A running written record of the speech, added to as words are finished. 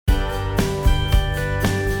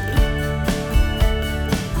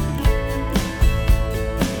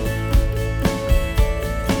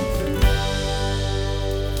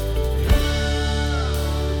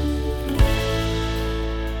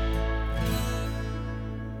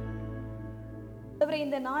ஆண்டவரே,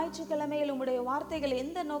 இந்த ஞாயிற்றுக்கிழமையில் உம்முடைய வார்த்தைகள்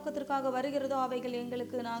எந்த நோக்கத்திற்காக வருகிறதோ அவைகள்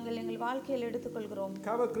நாங்கள் எங்கள் வாழ்க்கையில் எடுத்துக்கொள்கிறோம்.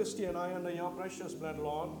 Cover Christy and I under your precious blood,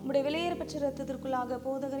 Lord. உம்முடைய விலையேறப்பெற்ற இரத்தத்திற்குள்ளாக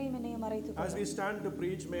போதகரையும் என்னையும் மறைத்துக் As we stand to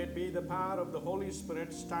preach, may it be the power of the Holy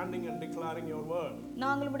Spirit standing and declaring your word.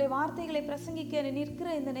 நாங்கள் உம்முடைய வார்த்தைகளை பிரசங்கிக்க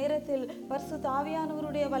நிற்கிற இந்த நேரத்தில் பரிசுத்த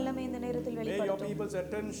ஆவியானவருடைய வல்லமை இந்த நேரத்தில் May your வெளிப்படட்டும். people's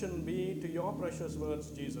attention be to your precious words,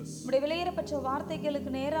 Jesus. உம்முடைய விலையேறப்பெற்ற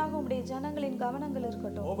வார்த்தைகளுக்கு நேராக உம்முடைய ஜனங்களின் கவனங்கள்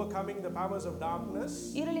இருக்கட்டும். Overcoming the powers of darkness,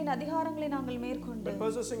 இருளின் அதிகாரங்களை நாங்கள் மேற்கொண்டு but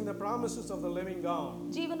possessing the promises of the living God.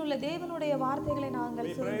 ஜீவனுள்ள தேவனுடைய வார்த்தைகளை நாங்கள்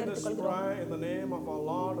We pray this சுதந்தரித்துக் கொள்கிறோம். prayer in the name of our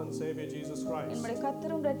Lord and Savior Jesus Christ. நம்முடைய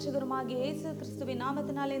கர்த்தரும் இரட்சகருமாகிய இயேசு கிறிஸ்துவின்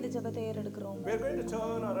நாமத்தினாலே இந்த ஜெபத்தை ஏறெடுக்கிறோம். We are going to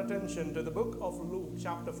turn our attention to the book of Luke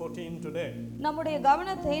chapter 14 today. நம்முடைய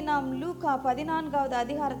கவனத்தை நாம் லூக்கா 14வது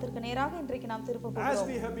அதிகாரத்திற்கு நேராக இன்றைக்கு நாம் திருப்ப As போகிறோம்.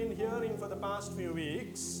 we have been hearing for the past few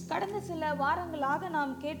weeks, கடந்த சில வாரங்களாக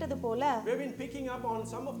நாம் கேட்டது போல we have been picking up on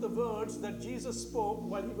some of the words that Jesus spoke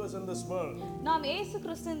while he was in this world. நாம் இயேசு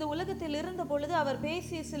கிறிஸ்து இந்த உலகத்தில் இருந்த பொழுது அவர்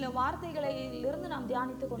பேசிய சில வார்த்தைகளில் இருந்து நாம்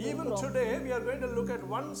தியானித்துக் Even கொண்டிருக்கிறோம். today, we are going to look at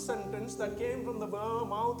one sentence that came from the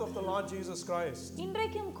mouth of the Lord Jesus Christ.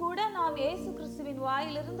 இன்றைக்கும் கூட நாம் இயேசு கிறிஸ்துவின்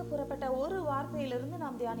வாயிலிருந்து புறப்பட்ட ஒரு வார்த்தையிலிருந்து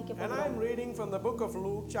நாம் தியானிக்க And I போகிறோம். am reading from the book of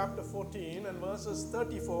Luke chapter 14 and verses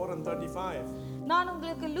 34 and 35. நான்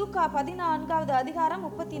உங்களுக்கு லூக்கா 14வது அதிகாரம்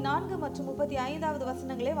 34 மற்றும் 35வது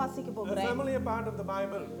வசனங்களை வாசிக்க A போகிறேன். familiar part of the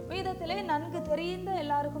Bible. வேதத்திலே நன்கு தெரிந்த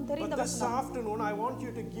எல்லாருக்கும் தெரிந்த But this வசனம். afternoon, I want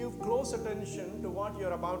you to give close attention to what you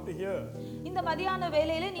are about to hear. இந்த மதியான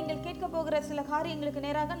வேளையிலே நீங்கள் கேட்க போகிற சில காரியங்களுக்கு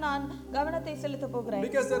நேராக நான் கவனத்தை செலுத்த போகிறேன்.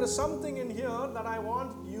 Because there is something in here that I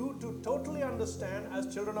want you to totally understand as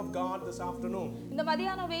children of God this afternoon. இந்த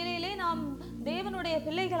மதியான வேளையிலே நாம் தேவனுடைய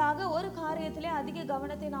பிள்ளைகளாக ஒரு காரியத்திலே அதிக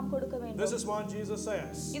கவனத்தை நாம் கொடுக்க This வேண்டும். is what Jesus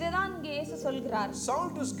says. இதுதான் இங்கே இயேசு சொல்கிறார்.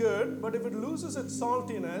 Salt is good, but if it loses its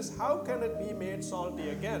saltiness, how can it be made salty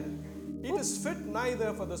again? It is fit neither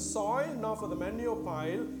for the soil nor for the manure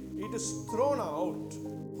pile. It is thrown out.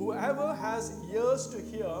 Whoever has ears to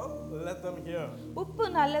hear, let them hear. உப்பு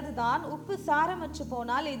நல்லதுதான், உப்பு சாரமற்று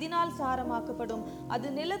போனால் எதினால் சாரமாக்கப்படும்? அது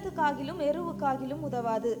நிலத்துக்காகிலும் எருவுக்காகிலும்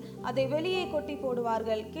உதவாது. அதை வெளியே கொட்டி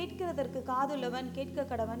போடுவார்கள். கேட்கிறதற்கு காதுள்ளவன் கேட்க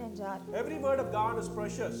கடவன் என்றார். Every word of God is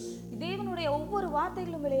precious. தேவனுடைய ஒவ்வொரு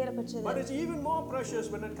வார்த்தைகளும் விலையேறப்பெற்றது. But it's even more precious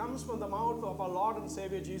when it comes from the mouth of our Lord and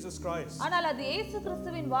Savior Jesus Christ. ஆனால் அது இயேசு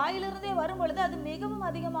கிறிஸ்துவின் வாயிலிருந்தே வரும் பொழுது அது மிகவும்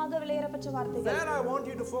அதிகமாக விலையேறப்பெற்ற வார்த்தைகள். Where I want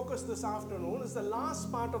you to focus this afternoon is the last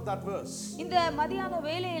part of that verse. இந்த மதியான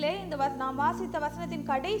வேளையிலே இந்த நாம் வாசித்த வசனத்தின்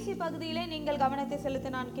கடைசி பகுதியிலே நீங்கள் கவனத்தை செலுத்த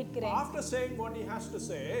நான் கேட்கிறேன். After saying what he has to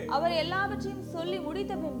say, அவர் எல்லாவற்றையும் சொல்லி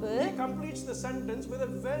முடித்த பின்பு he completes the sentence with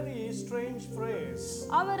a very strange phrase.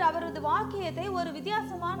 அவர் அவரது வாக்கியத்தை ஒரு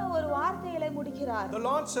வித்தியாசமான ஒரு வார்த்தையிலே முடிக்கிறார். The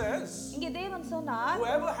Lord says, இங்கே தேவன் சொன்னார்,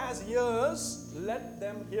 whoever has ears, let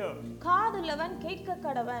them hear. காதுள்ளவன் கேட்க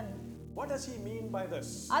கடவன். What does he mean by this?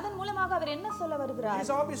 அதன் மூலமாக அவர் என்ன சொல்ல வருகிறார்?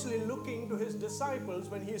 He's obviously looking to his disciples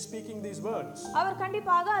when he is speaking these words. அவர்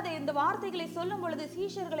கண்டிப்பாக அதை இந்த வார்த்தைகளை சொல்லும் பொழுது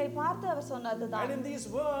சீஷர்களை பார்த்து அவர் சொன்னதுதான். And in these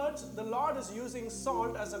words, the Lord is using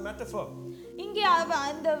salt as a metaphor. இங்கே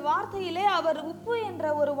அந்த வார்த்தையிலே அவர் உப்பு என்ற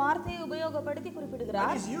ஒரு வார்த்தையை உபயோகப்படுத்தி குறிப்பிடுகிறார்.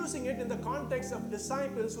 And he's using it in the context of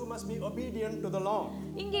disciples who must be obedient to the law.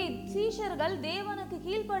 இங்கே சீஷர்கள் தேவனுக்கு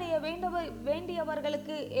கீழ்ப்படிய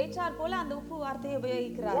வேண்டியவர்களுக்கு ஏற்றார் போல அந்த உப்பு வார்த்தையை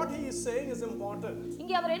உபயோகிக்கிறார். What he is saying is important.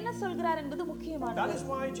 இங்கே அவர் என்ன சொல்கிறார் என்பது முக்கியமானது. That is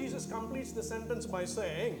why Jesus completes the sentence by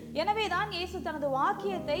saying, எனவேதான் இயேசு தனது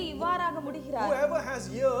வாக்கியத்தை இவ்வாறாக முடிக்கிறார். whoever has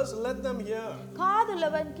ears, let them hear.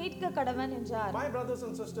 காதுள்ளவன் கேட்க கடவன் என்றார். My brothers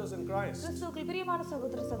and sisters in Christ, கிறிஸ்துவுக்குள் பிரியமான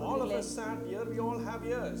சகோதர all of சகோதரிகளே, us sat here, we all have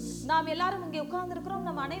ears. நாம் எல்லாரும் இங்கே உட்கார்ந்து இருக்கிறோம்.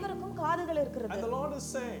 நம் அனைவருக்கும் காதுகள் இருக்கிறது. And the Lord is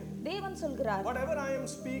saying, தேவன் சொல்கிறார், whatever I am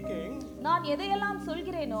speaking, நான் எதையெல்லாம்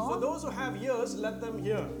சொல்கிறேனோ for those who have ears, let them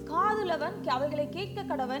hear. காதுள்ளவன் அவைகளை கேட்க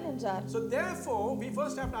கடவன் என்றார். So therefore, we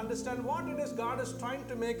first have to understand what it is God is trying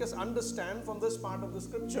to make us understand from this part of the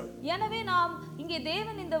scripture. எனவே நாம் இங்கே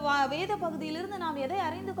தேவன் இந்த வேத பகுதியிலிருந்து நாம் எதை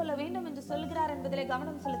அறிந்து கொள்ள வேண்டும் என்று சொல்கிறார் என்பதிலே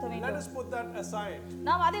கவனம் செலுத்த Let வேண்டும். us put that aside.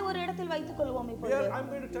 நாம் அதை ஒரு இடத்தில் வைத்துக் கொள்வோம். இப்பொழுது Here, I'm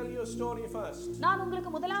going to tell you a story first. நான்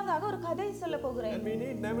உங்களுக்கு முதலாவதாக ஒரு கதை சொல்ல போகிறேன். And we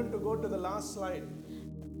need Nevin to go to the last slide.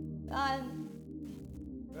 Ah,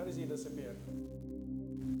 Where is he disappeared?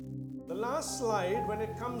 The last slide, when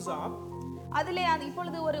it comes up, அதிலே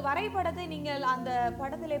இப்பொழுது ஒரு வரைபடத்தை நீங்கள் அந்த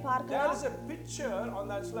படத்திலே there பார்க்கலாம். is a picture on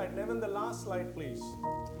that slide. Nevin, the last slide, please.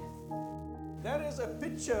 There is a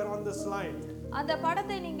picture on the slide. அந்த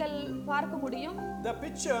படத்தை நீங்கள் பார்க்க முடியும். The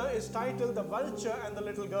picture is titled The Vulture and the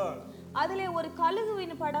Little Girl. அதிலே ஒரு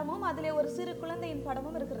கழுகுவின் படமும் அதிலே ஒரு சிறு குழந்தையின்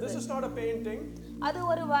படமும் இருக்கிறது. This is not a painting. அது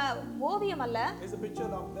ஒரு ஓவியம் அல்ல. Is the picture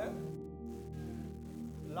up there?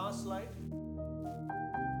 Last slide.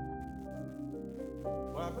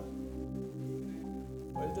 What happened?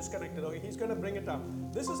 Well, disconnected. Okay, he's going to bring it up.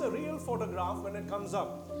 This is a real photograph when it comes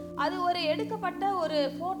up. அது ஒரு எடுக்கப்பட்ட ஒரு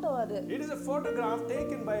photo. அது It is a photograph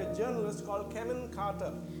taken by a journalist called Kevin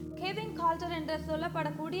Carter. Kevin கால்டர் என்று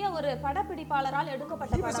சொல்லப்படக்கூடிய ஒரு படப்பிடிப்பாளரால்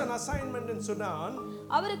எடுக்கப்பட்ட He was படம். an assignment in Sudan.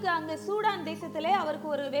 அவருக்கு அங்க சூடான் தேசத்திலே அவருக்கு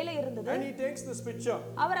ஒரு வேலை இருந்தது. And he takes this picture.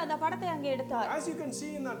 அவர் அந்த படத்தை அங்க எடுத்தார். As you can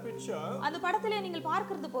see in that picture, அந்த படத்திலே நீங்கள்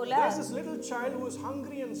பார்க்கிறது போல there's this little child who is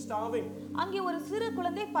hungry and starving. அங்கே ஒரு சிறு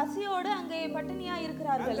குழந்தை பசியோடு அங்கே பட்டினியா And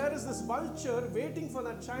இருக்கிறார்கள். there is this vulture waiting for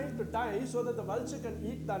that child to die so that the vulture can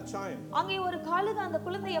eat that child. அங்கே ஒரு கழுகு அந்த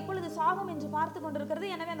குழந்தை எப்பொழுது சாகும் என்று பார்த்து கொண்டிருக்கிறது.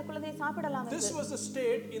 எனவே அந்த குழந்தையை சாப்பிடலாம் என்று. This was the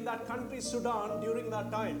state in that country Sudan during that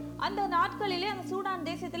time. அந்த நாட்களிலே அந்த சூடான்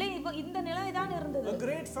தேசத்திலே இந்த நிலைதான் இருந்தது. A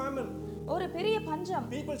great famine. ஒரு பெரிய பஞ்சம்.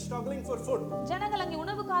 People struggling for food. ஜனங்கள் அங்கே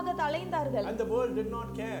உணவுக்காக அலைந்தார்கள். And the world did not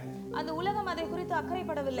care. அந்த உலகம் அதை குறித்து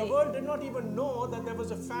அக்கறைப்படவில்லை. The world did not even know that there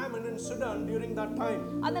was a famine in Sudan during that time.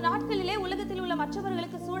 அந்த நாட்களிலே உலகத்தில் உள்ள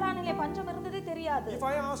மற்றவர்களுக்கு சூடானிலே பஞ்சம் இருந்ததே தெரியாது. If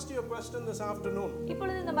I asked you a question this afternoon,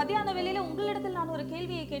 இப்பொழுது இந்த மத்தியான வேளையிலே உங்களிடத்தில் நான் ஒரு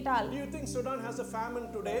கேள்வியை கேட்டால், do you think Sudan has a famine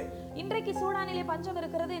today? இன்றைக்கு சூடானிலே பஞ்சம்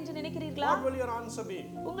இருக்கிறது என்று நினைக்கிறீர்களா? What will your answer be?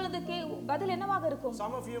 உங்களது பதில் என்னவாக இருக்கும்?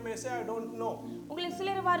 Some of you may say, I don't know. உங்களில்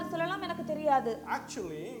சிலர் வாரு சொல்லலாம், எனக்கு தெரியாது.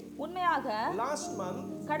 Actually, உண்மையாக last month,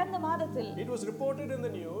 கடந்த மாதத்தில் it was reported in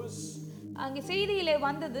the news அங்கே செய்தியிலே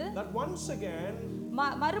வந்தது, that once again,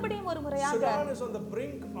 மறுபடியும் ஒரு முறையாக Sudan is on the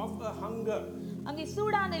brink of a hunger. அங்கே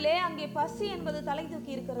சூடானிலே அங்கே பசி என்பது தலை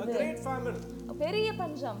தூக்கி A இருக்கிறது. great famine. பெரிய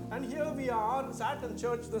பஞ்சம். And here we are sat in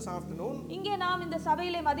church this afternoon, இங்கே நாம் இந்த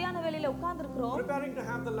சபையிலே மத்தியான வேளையில உட்கார்ந்திருக்கிறோம். preparing to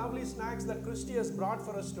have the lovely snacks that Christy has brought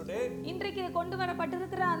for us today. இன்றைக்கு கொண்டு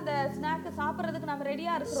வரப்பட்டிருக்கிற அந்த ஸ்நாக் சாப்பிடுறதுக்கு நாம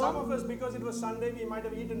ரெடியா Some இருக்கிறோம். of us, because it was Sunday, we might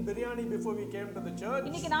have eaten biryani before we came to the church.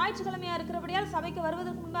 இன்னைக்கு ஞாயிற்றுக்கிழமையா இருக்கிறபடியால் சபைக்கு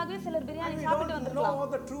வருவதற்கு முன்பாகவே சிலர் And பிரியாணி we சாப்பிட்டு don't வந்திருக்கலாம். know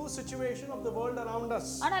the true situation of the world around us.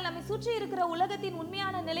 ஆனால் நம்மை சுற்றி இருக்கிற உலகத்தின்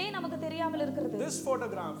உண்மையான நிலை நமக்கு தெரியாமல் இருக்கிறது. This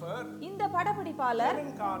photographer, இந்த படப்பிடிப்பாளர்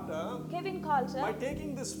Kevin Carter, Kevin கால்டர், by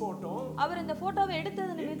taking this photo, அவர் இந்த போட்டோவை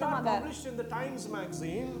எடுத்தது it got நிமித்தமாக published in the Times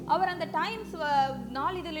magazine. அவர் அந்த டைம்ஸ்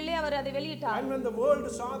நாளிதழிலே அவர் அதை வெளியிட்டார். And when the world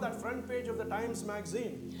saw that front page of the Times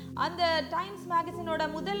magazine, அந்த டைம்ஸ் மேகசினோட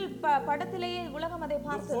முதல் படத்திலேயே உலகம் அதை the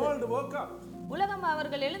பார்த்தது. world woke up. உலகம்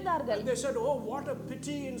அவர்கள் எழுந்தார்கள். And they said, oh, what a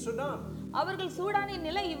pity in Sudan. அவர்கள் சூடானின்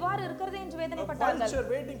நிலை இவ்வாறு இருக்கிறது என்று A வேதனைப்பட்டார்கள். vulture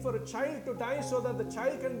waiting for a child to die so that the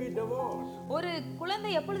child can be devoured. ஒரு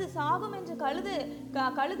குழந்தை எப்பொழுது சாகும் என்று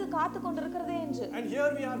கழுகு காத்து கொண்டிருக்கிறதே என்று. And here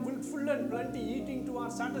we are full and plenty eating to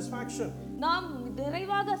our satisfaction. நாம்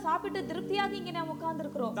நிறைவாக சாப்பிட்டு திருப்தியாக இங்கே நாம்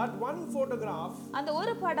உட்கார்ந்திருக்கிறோம். That one photograph அந்த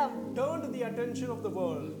ஒரு படம் turned the attention of the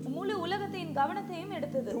world முழு உலகத்தின் கவனத்தையும்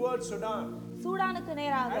எடுத்தது towards Sudan. சூடானுக்கு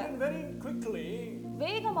நேராக. And very quickly,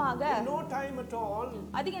 வேகமாக, in no time at all,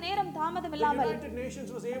 அதிக நேரம் தாமதம் the இல்லாமல் United Nations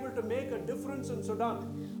was able to make a difference in Sudan.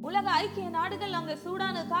 உலக ஐக்கிய நாடுகள் அங்கே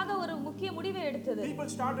சூடானுக்காக ஒரு முக்கிய முடிவை எடுத்தது. People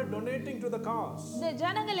started donating to the cause. இந்த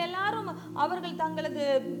ஜனங்கள் எல்லாரும் அவர்கள் தங்களது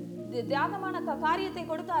தியாகமான காரியத்தை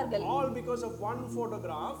கொடுத்தார்கள். All because of one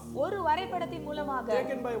photograph ஒரு வரைபடத்தின் மூலமாக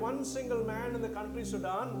taken by one single man in the country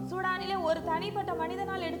Sudan, சூடானிலே ஒரு தனிப்பட்ட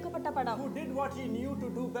மனிதனால் எடுக்கப்பட்ட படம். who did what he knew to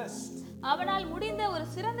do best. அவனால் முடிந்த ஒரு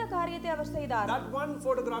சிறந்த காரியத்தை அவர் செய்தார். That one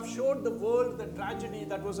photograph showed the world the tragedy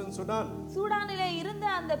that was in Sudan. சூடானிலே இருந்த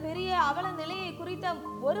அந்த பெரிய அவல நிலையை குறித்த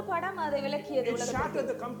ஒரு படம் அதை விளக்கியது It உலகத்துக்கு. shattered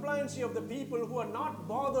the compliancy of the people who are not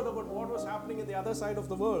bothered about what was happening in the other side of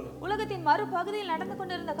the world. உலகத்தின் மறுபகுதியில் நடந்து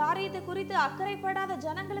கொண்டிருந்த காரியத்தை குறித்து அக்கறைப்படாத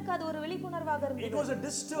ஜனங்களுக்கு அது ஒரு விழிப்புணர்வாக It இருந்தது. was a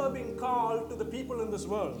disturbing call to the people in this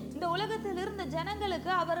world. இந்த உலகத்தில் இருந்த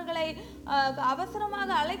ஜனங்களுக்கு அவர்களை அவசரமாக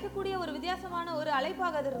அழைக்கக்கூடிய ஒரு வித்தியாசமான ஒரு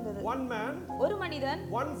அழைப்பாக அது இருந்தது. One man, ஒரு மனிதன்,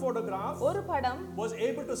 one photograph ஒரு படம் was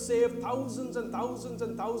able to save thousands and thousands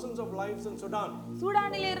and thousands of lives in Sudan.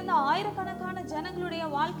 சூடானில் இருந்த ஆயிரக்கணக்கான ஜனங்களுடைய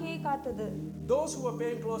வாழ்க்கையை காத்தது. Those who are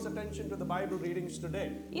paying close attention to the Bible readings today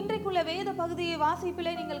இன்றைக்குள்ள வேத பகுதியை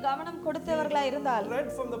வாசிப்பிலே நீங்கள் கவனம் கொடுத்தவர்களா இருந்தால், read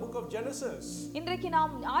from the book of Genesis இன்றைக்கு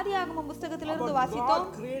நாம் ஆதியாகமம் புத்தகத்திலிருந்து about வாசித்தோம்.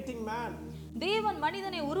 God creating man. தேவன்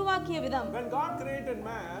மனிதனை உருவாக்கிய விதம். When God created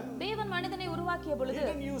man, தேவன் மனிதனை உருவாக்கிய he பொழுது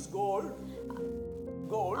didn't use gold.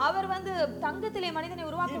 அவர் தங்கத்திலே மனிதனை He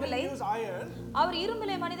உருவாக்கவில்லை. didn't use iron. அவர்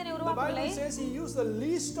இரும்பிலே மனிதனை The உருவாக்கவில்லை. Bible says he used the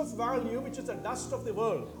least of value, which is the dust of the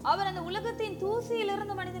world. அவர் அந்த உலகத்தின்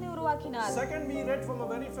தூசியிலிருந்து மனிதனை உருவாக்கினார். Second, we read from a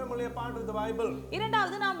very familiar part of the Bible.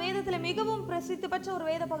 இரண்டாவது நாம் வேதத்திலே மிகவும் பிரசித்தி பெற்ற ஒரு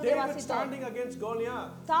வேத பகுதியை David வாசித்தோம். standing against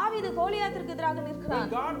Goliath. தாவீது கோலியாத்திற்கு எதிராக When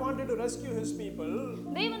நிற்கிறான். God wanted to rescue his people,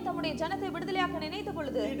 தேவன் தம்முடைய ஜனத்தை விடுதலையாக்க நினைத்த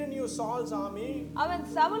பொழுது he didn't use Saul's army. அவன்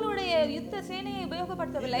சவுலுடைய யுத்த சேனையை He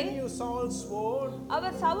உபயோகப்படுத்தவில்லை. didn't use Saul's sword.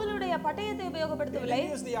 அவர் சவுலுடைய பட்டயத்தை He உபயோகப்படுத்தவில்லை.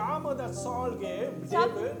 didn't use the armor that Saul gave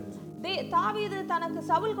David. தாவீது தனக்கு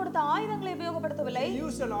சவுல் கொடுத்த ஆயுதங்களை உபயோகப்படுத்தவில்லை. He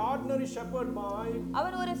used an ordinary shepherd boy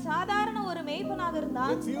அவன் ஒரு சாதாரண ஒரு மேய்ப்பனாக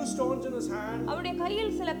இருந்தான். with few stones in his hand அவனுடைய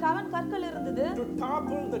கையில் சில கற்கள் இருந்தது. to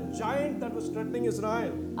topple the giant that was threatening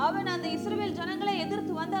Israel. அவன் அந்த இஸ்ரவேல் ஜனங்களை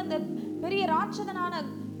எதிர்த்து வந்த அந்த பெரிய ராட்சதனான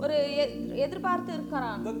ஒரு எதிர்பார்த்து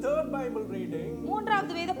இருக்கிறான். The third Bible reading,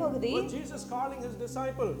 மூன்றாவது வேத பகுதி, Jesus calling his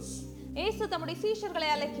disciples. இயேசு தம்முடைய சீஷர்களை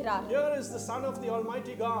அழைக்கிறார். Here is the Son of the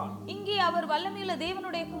Almighty God. இங்கே அவர் வல்லமையுள்ள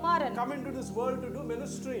தேவனுடைய குமாரன் come into this world to do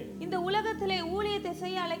ministry. இந்த உலகத்திலே ஊழியத்தை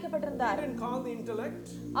செய்ய அழைக்கப்பட்டிருந்தார். He didn't call the intellect.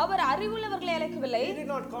 அவர் அறிவுள்ளவர்களை அழைக்கவில்லை. He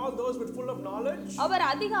did not call those with full of knowledge. அவர்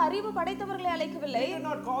அதிக அறிவு படைத்தவர்களை அழைக்கவில்லை. He did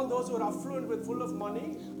not call those who are affluent with full of money.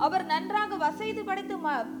 அவர் நன்றாக வசதி படைத்து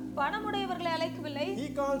பணமுடையவர்களை அழைக்கவில்லை. He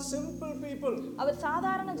called simple people. அவர்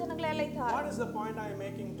சாதாரண ஜனங்களை அழைத்தார். What is the point I am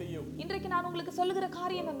making to you? இன்றைக்கு நான் உங்களுக்கு சொல்லுகிற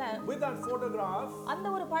காரியம் என்ன? With that photograph அந்த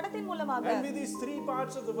ஒரு படத்தின் மூலமாக and with these three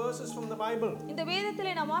parts of the verses from the Bible, இந்த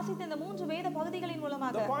வேதத்திலே நாம் வாசித்த இந்த மூன்று வேத பகுதிகளின்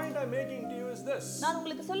மூலமாக the point I am making to you is this. நான்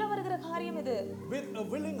உங்களுக்கு சொல்ல வருகிற காரியம் இது. With a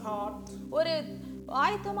willing heart, ஒரு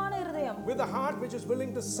ஆயத்தமான இருதயம், with a heart which is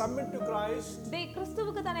willing to submit to Christ,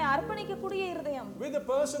 கிறிஸ்துவுக்கு தன்னை அர்ப்பணிக்கக்கூடிய இருதயம், with a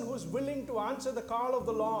person who is willing to answer the call of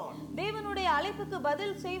the Lord, தேவனுடைய அழைப்புக்கு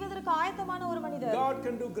பதில் செய்வதற்கு ஆயத்தமான ஒரு மனிதர், God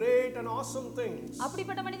can do great and awesome things.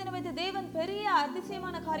 அப்படிப்பட்ட மனிதனை வைத்து தேவன் பெரிய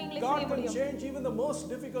அதிசயமான காரியங்களை God செய்ய can முடியும். change even the most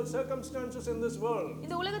difficult circumstances in this world.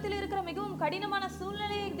 இந்த உலகத்தில் இருக்கிற மிகவும் கடினமான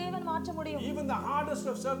சூழ்நிலையை தேவன் மாற்ற முடியும். Even the hardest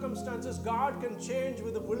of circumstances God can change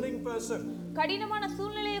with a willing person. கடினமான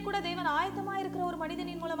சூழ்நிலையை கூட தேவன் ஆயத்தமாக இருக்கிற ஒரு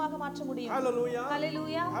மனிதனின் மூலமாக மாற்ற முடியும். Hallelujah.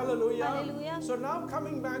 Hallelujah. Hallelujah. Hallelujah. So now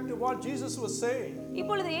coming back to what Jesus was saying.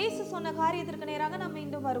 இப்பொழுது இயேசு சொன்ன காரியத்திற்கு நேராக நாம்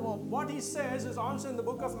மீண்டும் வருவோம். What he says is also in the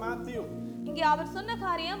book of Matthew. இங்கே அவர் சொன்ன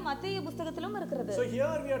காரியம் மத்தேயு புத்தகத்திலும் இருக்கிறது. So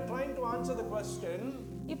here we are trying to answer the question.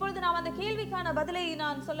 இப்பொழுது நாம் அந்த கேள்விக்கான பதிலை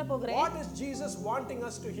நான் சொல்ல போகிறேன். What is Jesus wanting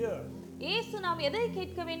us to hear? இயேசு நாம் எதை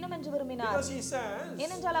கேட்க வேண்டும் என்று விரும்பினார்? Because he says,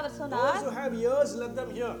 ஏனென்றால் அவர் சொன்னார், those who have ears, let them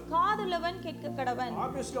hear. காதுள்ளவன் கேட்க கடவன்.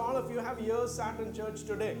 Obviously all of you have ears sat in church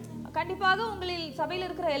today. கண்டிப்பாக உங்களில் சபையில்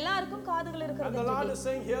இருக்கிற எல்லாருக்கும் காதுகள் And இருக்கிறது. the Lord is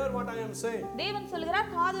saying, hear what I am saying. தேவன் சொல்கிறார்,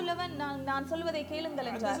 காதுள்ளவன் நான் சொல்வதை கேளுங்கள்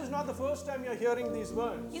And என்றார். this is not the first time you are hearing these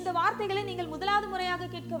words. இந்த வார்த்தைகளை நீங்கள் முதலாவது முறையாக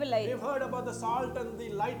கேட்கவில்லை. You've heard about the salt and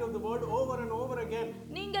the light of the world over and over again.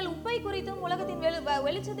 நீங்கள் உப்பை குறித்தும் உலகத்தின்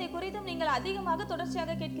வெளிச்சத்தை குறித்தும் நீங்கள் அதிகமாக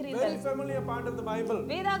தொடர்ச்சியாக கேட்கிறீர்கள். Very familiar part of the Bible.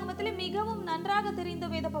 வேதாகமத்திலே மிகவும் நன்றாக தெரிந்த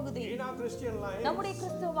வேத பகுதி. In our Christian life, நம்முடைய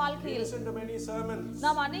கிறிஸ்தவ we வாழ்க்கையில் listen to many sermons.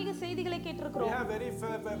 நாம் அநேக செய்திகளை We கேட்டிருக்கிறோம். have very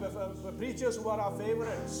preachers who are our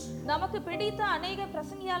favorites. நமக்கு பிடித்த அநேக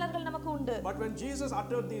பிரசங்கியாளர்கள் நமக்கு உண்டு. But when Jesus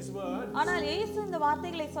uttered these words, ஆனால் இயேசு இந்த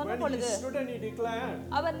வார்த்தைகளை சொன்ன when he பொழுது stood and he declared,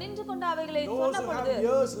 அவர் நின்று கொண்டு அவைகளை those சொன்ன who have பொழுது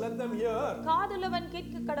ears, let them hear. காதுள்ளவன்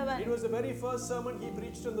கேட்க கடவன். It was the very first sermon he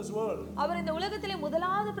preached in this world. அவர் இந்த உலகத்திலே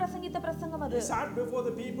முதலாவது பிரசங்கித்த பிரசங்கம் அது. He sat before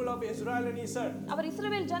the people of Israel and he said, அவர்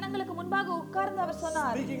இஸ்ரவேல் ஜனங்களுக்கு முன்பாக உட்கார்ந்து அவர்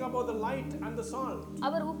சொன்னார். speaking about the light and the salt.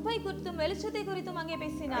 அவர் உப்பை குறித்தும் வெளிச்சத்தை குறித்தும் அங்கே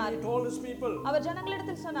பேசினார். And he told his people, அவர்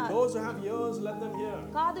ஜனங்களிடத்தில் சொன்னார், those who have ears, let them hear.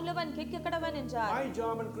 காதுள்ளவன் கேட்க கடவன் என்றார். My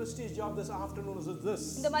job and Christy's job this afternoon is this.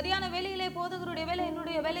 இந்த மதியான வேளையிலே போதகருடைய வேலை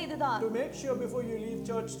என்னுடைய வேலை இதுதான். To make sure before you leave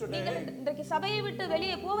church நீங்கள் today, இன்றைக்கு சபையை விட்டு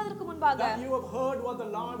வெளியே போவதற்கு முன்பாக that you have heard what the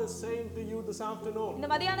Lord is saying to you this afternoon. இந்த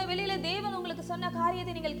மதியான வேளையிலே தேவன் உங்களுக்கு சொன்ன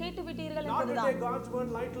காரியத்தை நீங்கள் கேட்டு விட்டீர்கள் Not to என்பதுதான். take God's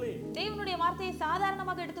word lightly. தேவனுடைய வார்த்தையை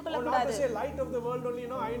சாதாரணமாக எடுத்துக்கொள்ள Or not கூடாது. to say light of the world only,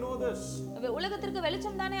 no, I know this. உலகத்திற்கு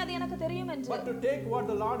வெளிச்சம் தானே அது எனக்கு தெரியும் என்று. But to take what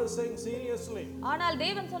the Lord is saying seriously. ஆனால்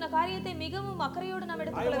தேவன் சொன்ன காரியத்தை மிகவும் அக்கறையோடு நாம் I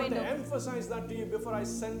எடுத்துக்கொள்ள want to வேண்டும். emphasize that to you before I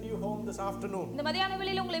send you home this afternoon. இந்த மதியான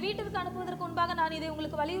வேளையில உங்களை வீட்டிற்கு அனுப்புவதற்கு முன்பாக நான் இதை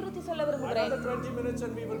உங்களுக்கு வலியுறுத்தி சொல்ல விரும்புகிறேன். Another 20 minutes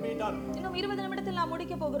and we will be done. இன்னும் 20 நிமிடத்தில் நாம்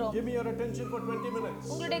முடிக்க போகிறோம். Give me your attention for 20 minutes.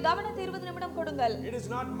 உங்களுடைய கவனத்தை 20 நிமிடம் கொடுங்கள். It is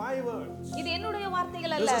not my words. இது என்னுடைய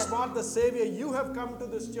வார்த்தைகள் அல்ல. This is what the Savior you have come to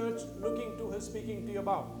this church looking to his speaking to you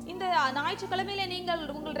about. இந்த ஞாயிற்றுக்கிழமையிலே நீங்கள்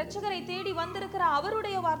உங்கள் இரட்சகரை தேடி வந்திருக்கிற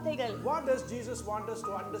அவருடைய வார்த்தைகள். What does Jesus want us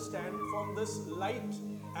to understand from this light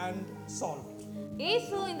and salt?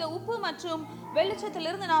 இயேசு இந்த உப்பு மற்றும்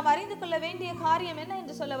வெளிச்சத்திலிருந்து நாம் அறிந்து கொள்ள வேண்டிய காரியம் என்ன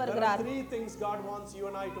என்று சொல்ல There are வருகிறார். three things God wants you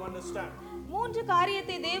and I to understand. மூன்று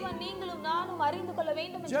காரியத்தை தேவன் நீங்களும் நானும் அறிந்து கொள்ள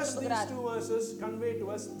வேண்டும் என்று Just these சொல்கிறார். two verses convey to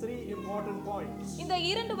us three important points. இந்த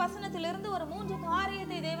இரண்டு வசனத்திலிருந்து ஒரு மூன்று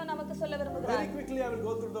காரியத்தை தேவன் நமக்கு சொல்ல விரும்புகிறார். Very quickly I will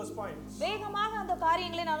go through those points. வேகமாக அந்த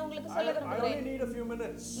காரியங்களை நான் உங்களுக்கு சொல்ல I விரும்புகிறேன். only need a few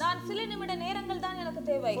minutes. நான் சில நிமிட நேரங்கள் தான் எனக்கு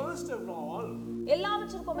தேவை. First of all,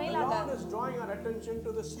 எல்லாவற்றிற்கும் the மேலாக Lord is drawing our attention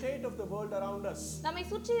to the state of the world around us. நம்மை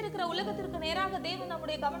சுற்றி இருக்கிற உலகத்திற்கு நேராக நேராக தேவன்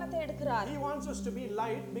நம்முடைய கவனத்தை எடுக்கிறார். He wants us to be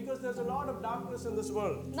light because there's a lot of darkness in this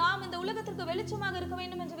world. நாம் இந்த உலகத்திற்கு வெளிச்சமாக இருக்க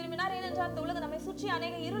வேண்டும் என்று விரும்பினார். ஏனென்றால் இந்த உலகம் நம்மை சுற்றி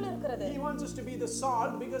அநேக இருள் இருக்கிறது. He wants us to be the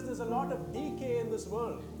salt because there's a lot of decay in this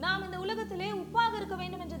world. நாம் இந்த உலகத்திலே உப்பாக இருக்க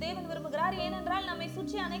வேண்டும் என்று தேவன் விரும்புகிறார். ஏனென்றால் நம்மை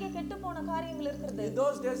சுற்றி அநேக கெட்டுப்போன காரியங்கள் இருக்கிறது. In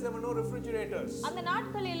those days there were no refrigerators. அந்த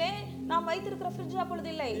நாட்களிலே நாம் வைத்திருக்கிற ஃப்ரிட்ஜ்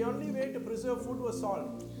அப்பொழுது இல்லை. The only way to preserve food was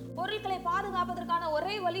salt. பொருட்களை பாதுகாப்பதற்கான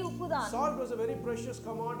ஒரே வழி உப்புதான். Salt was a very precious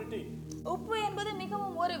commodity. உப்பு என்பது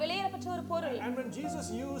மிகவும் ஒரு விலையேறப்பட்ட ஒரு பொருள். And when Jesus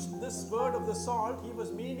used this word of the salt, he was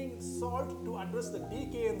meaning salt to address the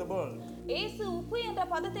decay in the world. இயேசு உப்பு என்ற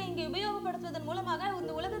பதத்தை இங்கே உபயோகப்படுத்துவதன் மூலமாக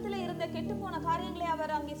இந்த உலகத்திலே இருந்த கெட்டுப்போன காரியங்களை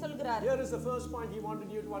அவர் அங்கே சொல்கிறார். Here is the first point he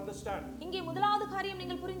wanted you to understand. இங்கே முதலாவது காரியம்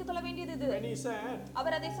நீங்கள் புரிந்து கொள்ள வேண்டியது இது. When he said,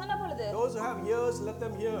 அவர் அதை சொன்ன பொழுது, those who have ears, let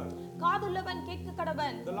them hear. காதுள்ளவன் கேட்க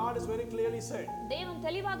கடவன். The Lord is very clearly said. தேவன்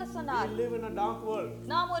தெளிவாக சொன்னார். We live in a dark world.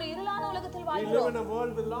 நாம் ஒரு இருளான உலகத்தில் We live வாழ்கிறோம். in a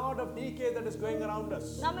world with a lot of decay that is going around us.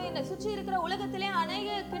 நம்மை சுற்றி இருக்கிற உலகத்திலே அநேக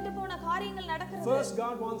கெட்டுப்போன காரியங்கள் நடக்கிறது. First,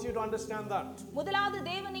 God wants you to understand that. முதலாவது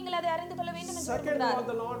தேவன் நீங்கள் அதை அறிந்து கொள்ள வேண்டும் என்று Second, சொல்கிறார். what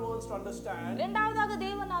the Lord wants to understand இரண்டாவதாக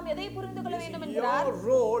தேவன் நாம் எதை புரிந்து கொள்ள வேண்டும் is என்கிறார். your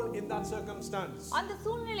role in that circumstance. அந்த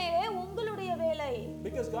சூழ்நிலையே உங்களுடைய வேலை.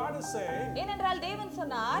 Because God is saying, ஏனென்றால் தேவன்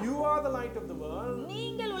சொன்னார், you are the light of the world.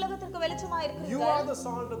 நீங்கள் உலகத்திற்கு வெளிச்சமாக You இருக்கிறீர்கள். are the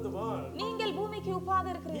salt of the world. நீங்கள் பூமிக்கு உப்பாக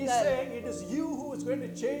He's இருக்கிறீர்கள். saying it is you who is going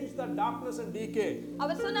to change that darkness and decay.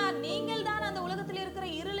 அவர் சொன்னார், நீங்கள் தான் அந்த உலகத்தில் இருக்கிற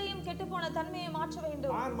இருளையும் கெட்டுப்போன தன்மையை மாற்ற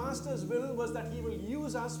வேண்டும். Our master's will was that he will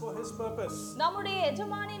use us for his purpose. நம்முடைய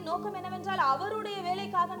எஜமானின் நோக்கம் என்னவென்றால் அவருடைய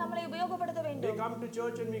வேலைக்காக நம்மளை உபயோகப்படுத்த We வேண்டும். come to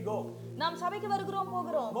church and we go. நாம் சபைக்கு வருகிறோம்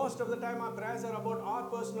போகிறோம். Most of the time our prayers are about our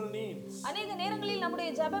personal needs. அநேக நேரங்களில் நம்முடைய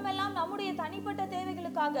ஜெபம் எல்லாம் நம்முடைய தனிப்பட்ட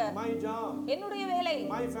தேவைகளுக்காக. My job, என்னுடைய வேலை,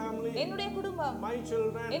 my family, என்னுடைய குடும்பம், my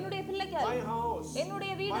children, என்னுடைய பிள்ளைகள், my house,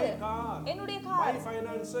 என்னுடைய வீடு, my car, என்னுடைய my கார்,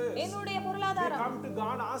 finances. என்னுடைய We பொருளாதாரம். come to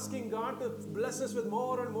God asking God to bless us with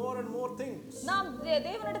more and more and more things. நாம்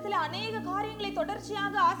தேவனிடத்தில் அநேக காரியங்களை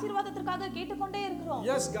தொடர்ச்சியாக ஆசீர்வாதத்திற்காக கேட்டுக்கொண்டே இருக்கிறோம்.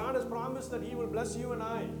 Yes, God has promised that he will bless you and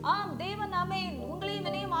I. ஆம், தேவன் நம்மை உங்களையும்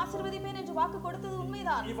என்னையும் ஆசீர்வதிப்பேன் என்று வாக்கு கொடுத்தது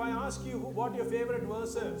உண்மைதான். If I ask you what your favorite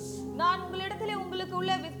verse is, நான் உங்களிடத்திலே உங்களுக்கு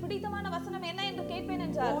உள்ள பிடித்தமான வசனம் என்ன என்று கேட்பேன்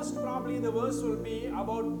என்றால், most probably the verse will be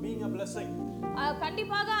about being a blessing.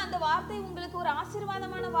 கண்டிப்பாக அந்த வார்த்தை உங்களுக்கு ஒரு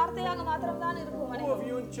ஆசீர்வாதமான வார்த்தையாக மாத்திரம்தான் இருக்கும். Who of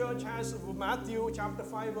you in church has Matthew chapter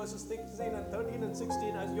 5 verses 16 and 13 and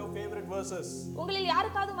 16 as your favorite verses? உங்களில்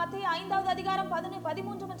யாருக்காவது மத்தேயு 5வது அதிகாரம் 13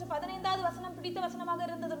 மற்றும் 15வது வசனம் பிடித்த வசனமாக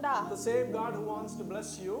இருந்ததுண்டா? The same God who wants to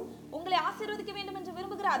bless you உங்களை ஆசீர்வதிக்க வேண்டும் என்று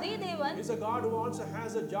விரும்புகிற அதே தேவன் is a God who also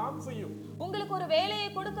has a job for you. உங்களுக்கு ஒரு வேலையை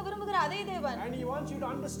கொடுக்க விரும்புகிற அதே தேவன். And he wants you to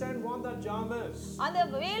understand what that job is. அந்த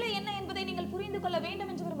வேலை என்ன என்பதை நீங்கள் புரிந்து கொள்ள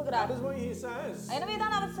வேண்டும் என்று விரும்புகிறார். That is why he says,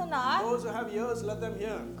 எனவேதான் அவர் சொன்னார், those who have ears, let them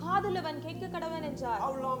hear. காதுள்ளவன் கேட்க கடவன் என்றார்.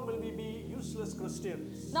 How long will we be useless Christians?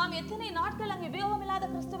 நாம் எத்தனை நாட்கள் அங்கே உபயோகமில்லாத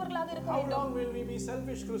கிறிஸ்தவர்களாக இருக்க How வேண்டும்? long will we be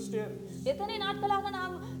selfish Christians? எத்தனை நாட்களாக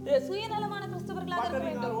நாம் சுயநலமான கிறிஸ்தவர்களாக இருக்க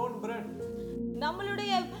Buttering our வேண்டும்? own bread,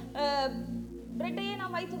 நம்மளுடைய பிரெட்டையே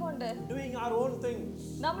நாம் வைத்துக்கொண்டு, doing our own things,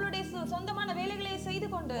 நம்மளுடைய சொந்தமான வேலைகளை செய்து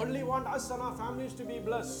கொண்டு, only want us and our families to be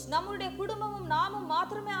blessed, நம்மளுடைய குடும்பமும் நாமும்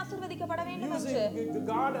மாத்திரமே ஆசீர்வதிக்கப்பட வேண்டும் என்று using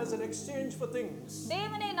God as an exchange for things.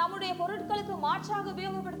 தேவனை நம்முடைய பொருட்களுக்கு மாற்றாக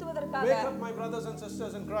உபயோகப்படுத்துவதற்காக. Wake up, my brothers and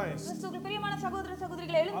sisters in Christ. கிறிஸ்துவுக்குள் பிரியமான சகோதர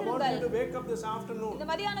சகோதரிகளே, I want எழுந்திருங்கள். you to wake up this afternoon. இந்த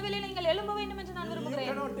மதியான வேளையில் நீங்கள் எழும்ப வேண்டும் என்று நான் You விரும்புகிறேன்.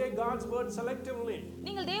 cannot take God's word selectively.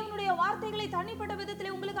 நீங்கள் தேவனுடைய வார்த்தைகளை தனிப்பட்ட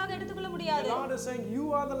விதத்திலே உங்களுக்காக எடுத்துக்கொள்ள The முடியாது. Lord is saying, you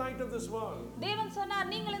are the light of this world. தேவன் சொன்னார்,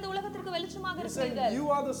 நீங்கள் இந்த உலகத்திற்கு வெளிச்சமாக He's saying, இருக்கிறீர்கள். you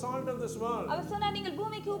are the salt of this world. அவர் சொன்னார், நீங்கள்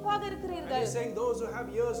பூமிக்கு உப்பாக And இருக்கிறீர்கள். he's saying, those who have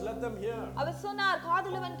ears, let them hear. அவர் சொன்னார்,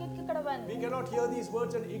 காதுள்ளவன் கேட்க கடவன். We cannot hear these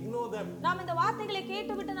words and ignore them. நாம் இந்த வார்த்தைகளை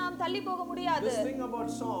கேட்டுவிட்டு நாம் தள்ளி போக முடியாது. This thing about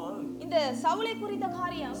salt, இந்த சவுலை குறித்த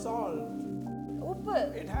காரியம், salt, உப்பு,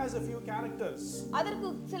 it has a few characters. அதற்கு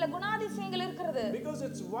சில குணாதிசயங்கள் இருக்கிறது. Because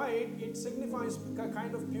it's white, it signifies a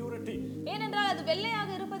kind of purity. ஏனென்றால் அது வெள்ளையாக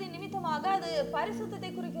இருப்பதின் நிமித்தமாக அது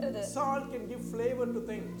பரிசுத்தத்தை குறிக்கிறது. Salt can give flavor to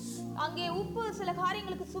things. அங்கே உப்பு சில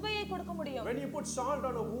காரியங்களுக்கு சுவையை கொடுக்க முடியும். When you put salt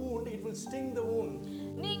on a wound, it will sting the wound.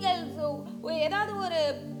 நீங்கள் ஏதாவது ஒரு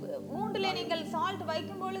woundல நீங்கள் சால்ட்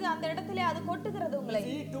வைக்கும் பொழுது அந்த இடத்திலே அது கொட்டுகிறது உங்களை. If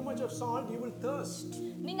you eat too much of salt, you will thirst.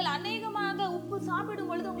 நீங்கள் அநேகமாக உப்பு சாப்பிடும்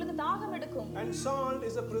பொழுது உங்களுக்கு தாகம் எடுக்கும். And salt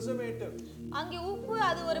is a preservative. அங்கே உப்பு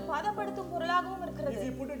அது ஒரு பதப்படுத்தும் பொருளாகவும் இருக்கிறது. If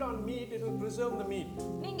you put it on meat, it will preserve the meat.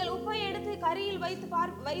 நீங்கள் உப்பை எடுத்து கறியில்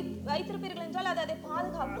வைத்திருப்பீர்கள் என்றால் அது அதை And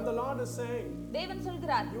பாதுகாக்கும். the Lord is saying, தேவன்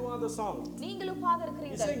சொல்கிறார், you are the salt. நீங்கள் உப்பாக He's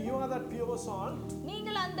இருக்கிறீர்கள். saying, you are that pure salt.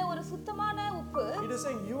 நீங்கள் அந்த ஒரு சுத்தமான உப்பு. It is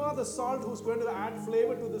saying, you are the salt who's going to add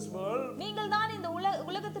flavor to this world. நீங்கள் தான் இந்த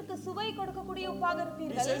உலகத்திற்கு சுவை கொடுக்கக்கூடிய உப்பாக He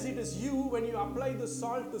இருப்பீர்கள். says it is you, when you apply the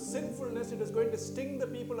salt to sinfulness, it is going to sting the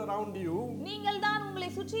people around you. நீங்கள் தான்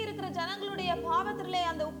உங்களை சுற்றி இருக்கிற ஜனங்களுடைய பாவத்திலே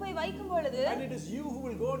அந்த உப்பை வைக்கும் பொழுது, and it is you who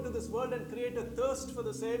will go into this world and create a thirst for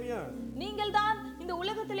the Savior. நீங்கள் தான் இந்த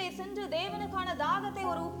உலகத்திலே சென்று தேவனுக்கான தாகத்தை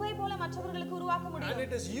ஒரு உப்பை போல மற்றவர்களுக்கு உருவாக்க முடியும். And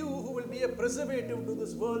it is you who will be a preservative to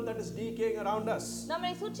this world that is decaying around us.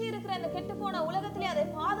 நம்மை சுற்றி இருக்கிற இந்த கெட்டுப்போன உலகத்திலே அதை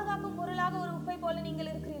பாதுகாக்கும் பொருளாக ஒரு உப்பை போல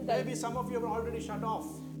நீங்கள் இருக்கிறீர்கள். Maybe some of you have already shut off.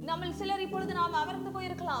 நம்மில் சிலர் இப்பொழுது நாம் அமர்ந்து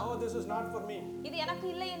போயிருக்கலாம். Oh, this is not for me. இது எனக்கு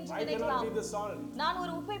இல்லை என்று I cannot நினைக்கலாம். be the salt. நான்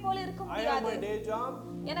ஒரு உப்பை போல இருக்க I have முடியாது. my day job.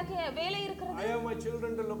 எனக்கு வேலை இருக்கிறது. I have my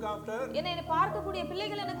children to look after. என்னை பார்க்கக்கூடிய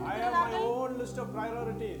பிள்ளைகள் எனக்கு I have my இருக்கிறார்கள். own list of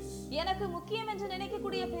priorities. எனக்கு முக்கியம் என்று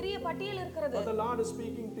நினைக்கக்கூடிய பெரிய பட்டியல் இருக்கிறது. But the Lord is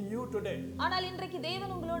speaking to you today. ஆனால் இன்றைக்கு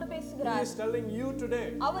தேவன் உங்களோடு He பேசுகிறார். is telling you today.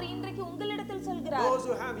 அவர் இன்றைக்கு உங்களிடத்தில் சொல்கிறார். Those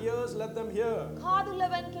who have ears, let them hear.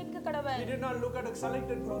 காதுள்ளவன் கேட்க கடவன். He did not look at a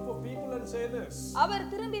selected group of people and say this. அவர்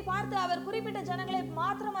திரும்பி பார்த்து அவர் குறிப்பிட்ட ஜனங்களை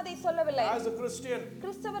மாத்திரம் அதை சொல்லவில்லை. As a Christian,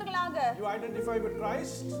 கிறிஸ்தவர்களாக you identify with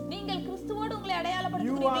Christ. நீங்கள் கிறிஸ்துவோடு உங்களை You are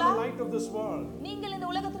அடையாளப்படுத்துகிறீர்களா? the light of this world. நீங்கள் இந்த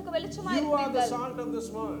உலகத்திற்கு வெளிச்சமாய் You are the இருக்கிறீர்கள். salt of this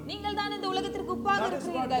world. நீங்கள் தான் இந்த உலகத்திற்கு உப்பாக That is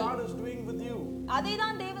what இருக்கிறீர்கள். God is doing with you. அதை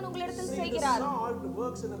தான் தேவன் உங்களிடத்தில் See, the செய்கிறார். salt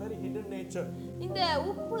works in a very hidden nature. இந்த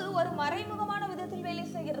உப்பு ஒரு மறைமுகமான விதத்தில் வேலை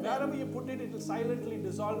செய்கிறது. Wherever you put it, it will silently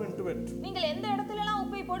dissolve into it. நீங்கள் எந்த இடத்துல எல்லாம்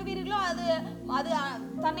உப்பை போடுவீர்களோ அது அது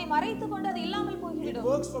தன்னை மறைத்துக் கொண்டு அது இல்லாமல் It போய்விடும்.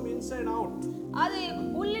 works from inside out. அது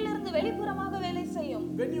உள்ளிலிருந்து வெளிப்புறமாக வேலை செய்யும்.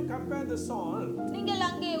 When you compare the salt, நீங்கள்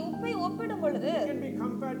அங்கே உப்பை ஒப்பிடும் பொழுது it can be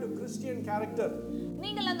compared to Christian character.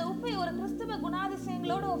 நீங்கள் அந்த உப்பை ஒரு கிறிஸ்தவ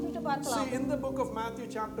குணாதிசயங்களோடு ஒப்பிட்டு பார்க்கலாம். See, in the book of Matthew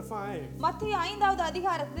chapter 5, மத்தேயு 5வது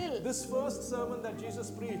அதிகாரத்தில் this first sermon that Jesus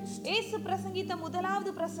preached, இயேசு பிரசங்கித்த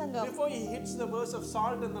முதலாவது பிரசங்கம், before he hits the verse of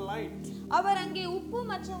salt and the light, அவர் அங்கே உப்பு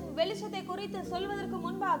மற்றும் வெளிச்சத்தை குறித்து சொல்வதற்கு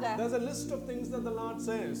முன்பாக there's a list of things that the Lord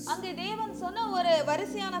says. அங்கே தேவன் சொன்ன ஒரு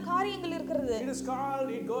வரிசையான காரியங்கள் இருக்கிறது. It is called,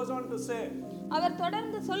 it goes on to say, அவர்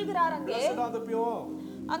தொடர்ந்து சொல்கிறார் அங்கே, blessed are the pure,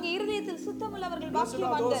 அங்கே இருதயத்தில் சுத்தமுள்ளவர்கள் blessed are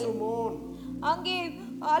those பாக்கியவான்கள், who mourn, அங்கே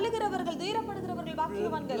அழுகிறவர்கள் துயரப்படுகிறவர்கள்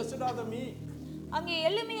பாக்கியவான்கள், blessed are the meek. அங்கே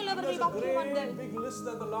எளிமையுள்ளவர்கள் There's a பாக்கியவான்கள். great big list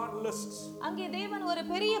that the Lord lists. அங்கே தேவன் ஒரு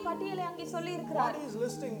பெரிய பட்டியலை அங்கே சொல்லி இருக்கிறார். What he is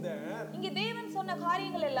listing there இங்கே தேவன் சொன்ன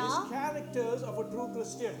காரியங்கள் எல்லாம் is characters of a true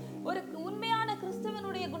Christian. ஒரு உண்மையான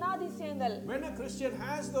கிறிஸ்தவனுடைய குணாதிசயங்கள். When a Christian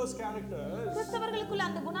has those characters, கிறிஸ்தவர்களுக்குள்ள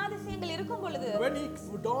அந்த குணாதிசயங்கள் இருக்கும் பொழுது, when he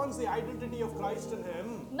dawns the identity of Christ in him,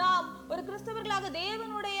 நாம் ஒரு கிறிஸ்தவர்களாக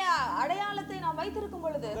தேவனுடைய அடையாளத்தை நாம் வைத்திருக்கும்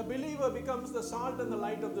பொழுது, the believer becomes the salt and the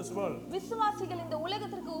light of this world. விசுவாசிகள் இந்த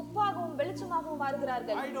உலகத்திற்கு உப்பாகவும் வெளிச்சமாகவும்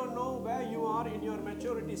மாறுகிறார்கள். I don't know where you are in your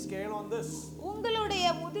maturity scale on this. உங்களுடைய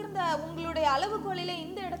உங்களுடைய அளவுகோலிலே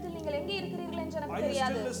இந்த இடத்தில் நீங்கள் எங்கே இருக்கிறீர்கள் என்று எனக்கு Are you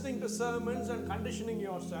தெரியாது. still listening to sermons and conditioning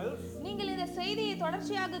yourself? நீங்கள் இந்த செய்தியை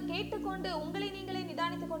தொடர்ச்சியாக கேட்டுக்கொண்டு உங்களை நீங்களே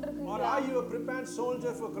நிதானித்துக் Or கொண்டிருக்கிறீர்களா? are you a prepared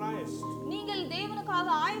soldier for Christ? நீங்கள் தேவனுக்காக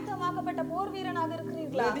ஆயத்தமாக்கப்பட்ட போர் வீரனாக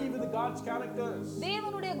இருக்கிறீர்களா? Ready with God's characters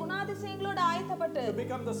தேவனுடைய குணாதிசயங்களோடு ஆயத்தப்பட்டு to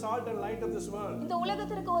become the salt and light of this world? இந்த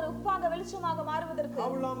உலகத்திற்கு ஒரு உப்பாக வெளிச்சமாக மாறுவதற்கு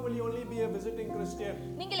How long will you only be a visiting Christian?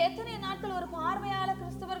 நீங்கள் எத்தனை நாட்கள் ஒரு பார்வையாளர்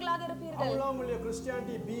கிறிஸ்தவர்களாக How இருப்பீர்கள்? long will your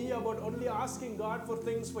Christianity be about only asking God for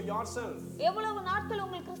things for yourself? எவ்வளவு நாட்கள்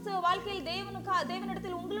உங்கள் கிறிஸ்தவ வாழ்க்கையில்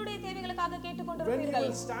தேவனிடத்தில் உங்களுடைய தேவைகளுக்காக When you கேட்டுக்கொண்டிருப்பீர்கள்?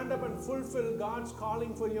 will stand up and fulfill God's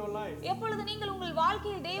calling for your life? எப்பொழுது நீங்கள் உங்கள்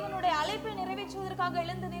வாழ்க்கையில் தேவனுடைய அழைப்பை நிறைவேற்றுவதற்காக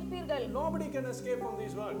எழுந்து நிற்பீர்கள்? Nobody can escape from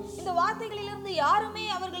these words. இந்த வார்த்தைகளிலிருந்து யாருமே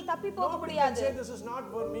அவர்கள் தப்பி போக Nobody can முடியாது. say this is not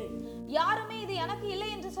for me. யாருமே இது எனக்கு இல்லை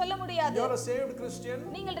என்று சொல்ல முடியாது. You're a saved Christian,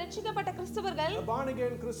 நீங்கள் ரட்சிக்கப்பட்ட கிறிஸ்தவர்கள், a born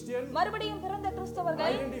again Christian, மறுபடியும் பிறந்த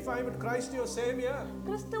கிறிஸ்தவர்கள், identify with Christ your Savior.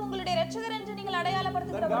 கிறிஸ்து உங்களுடைய இரட்சகர் என்று நீங்கள் That God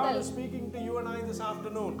அடையாளப்படுத்துகிறவர்கள். is speaking to you and I this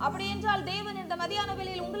afternoon. அப்படி என்றால் தேவன் இந்த மதியான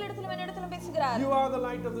வேளையில் உங்களிடத்திலும் என்னிடத்திலும் பேசுகிறார். You are the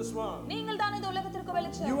light of this world. நீங்கள் தான் இந்த உலகத்திற்கு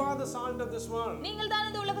வெளிச்சம். You are the salt of this world. நீங்கள் தான்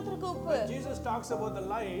இந்த உலகத்திற்கு உப்பு. Jesus talks about the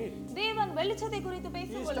light. தேவன் வெளிச்சத்தை குறித்து He is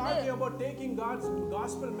பேசும் பொழுது talking about taking God's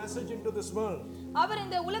gospel message into this world. அவர்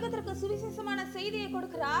இந்த உலகத்திற்கு சுவிசேஷமான செய்தியை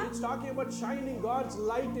கொடுக்கிறார். It's talking about shining God's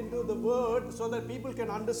light into the word so that people can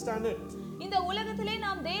understand it. இந்த உலகத்திலே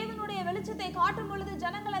நாம் தேவனுடைய வெளிச்சத்தை காட்டும் பொழுது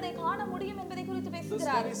ஜனங்கள் அதை காண முடியும் என்பதை குறித்து This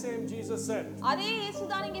பேசுகிறார். very same Jesus said, அதே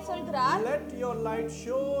இயேசுதான் இங்கே சொல்கிறார், let your light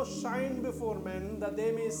shine before men that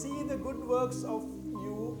they may see the good works of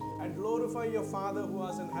you and glorify your Father who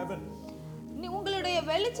is in heaven. உங்களுடைய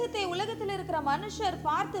வெளிச்சத்தை உலகத்தில் இருக்கிற மனுஷர்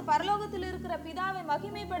பார்த்து பரலோகத்தில் இருக்கிற பிதாவை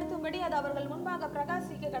மகிமைப்படுத்தும்படி அது அவர்கள் முன்பாக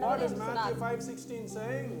பிரகாசிக்க What கடவுள் is என்று Matthew சொன்னார். 5:16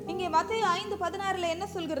 saying? இங்கே மத்தேயு 5:16 என்ன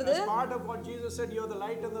சொல்கிறது? As part of what Jesus said, you're the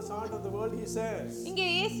light and the salt of the world, he says. இங்கே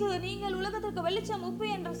இயேசு நீங்கள் உலகத்திற்கு வெளிச்சம் உப்பு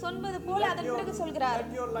என்று சொன்னது போல அதன் பிறகு சொல்கிறார்,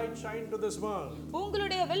 Let your light shine to this world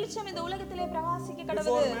உங்களுடைய வெளிச்சம் இந்த உலகத்திலே பிரகாசிக்க before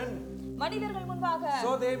கடவுள் men, மனிதர்கள் முன்பாக, so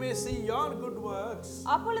they may see your good works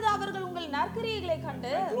அப்பொழுது அவர்கள் உங்கள் நற்கிரியைகளை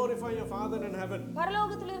கண்டு and glorify your Father in heaven.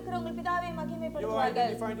 பரலோகத்தில் இருக்கிற உங்கள் பிதாவை You மகிமைப்படுத்துவார்கள்.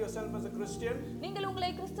 identified yourself as a Christian. நீங்கள் உங்களை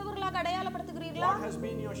கிறிஸ்தவர்களாக அடையாளப்படுத்துகிறீர்களா? இருக்கலாம். What has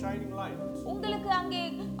been your shining light? உங்களுக்கு அங்கே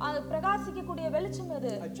பிரகாசிக்கக்கூடிய வெளிச்சம்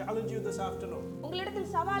எது? I challenge you this afternoon. உங்களிடத்தில்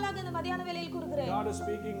சவாலாக இந்த மத்தியான வேளையில் கூறுகிறேன். God is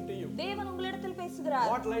speaking to you. தேவன் உங்களிடத்தில் பேசுகிறார்.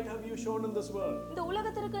 What light have you shown in this world? இந்த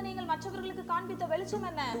உலகத்திற்கு நீங்கள் மற்றவர்களுக்கு காண்பித்த வெளிச்சம்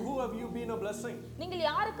என்ன? To who have you been a blessing? நீங்கள்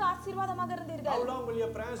யாருக்கு ஆசீர்வாதமாக இருந்தீர்கள்? How long will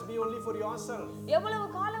your prayers be only for yourself? எவ்வளவு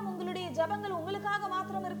காலம் உங்களுடைய ஜெபங்கள் உங்களுக்காக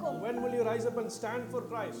மாத்திரம் இருக்கும்? When will you rise up and stand for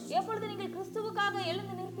Christ? எப்பொழுது நீங்கள் கிறிஸ்துவுக்காக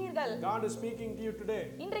எழுந்து நிற்பீர்கள்? God is speaking to you today.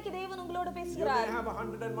 இன்றைக்கு தேவன் உங்களோடு You பேசுகிறார். may have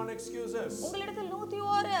 101 excuses. உங்களிடத்தில்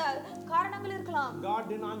 101 காரணங்கள் இருக்கலாம். God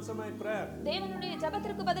didn't answer my prayer. தேவனுடைய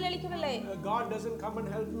ஜெபத்திற்கு பதில் அளிக்கவில்லை. God doesn't come and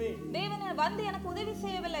help me. தேவன் வந்து எனக்கு உதவி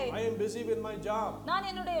செய்யவில்லை. I am busy with my job. நான்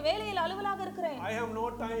என்னுடைய வேலையில் அலுவலாக இருக்கிறேன். I have no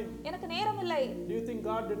time. எனக்கு நேரம் இல்லை. Do you think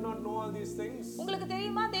God did not know all these things? உங்களுக்கு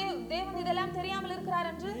தெரியுமா தேவன் இதெல்லாம் தெரியாமல் இருக்கிறார்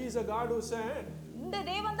என்று? He is a God who said, இந்த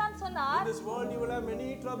தேவன் தான் in சொன்னார், this world you will have many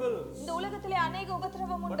troubles, இந்த உலகத்திலே अनेक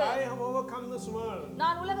உபத்திரவம் but உண்டு. I have overcome this world.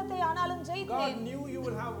 நான் உலகத்தை ஆனாலும் God ஜெயித்தேன். knew you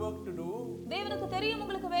will have work to do. தேவனுக்கு தெரியும்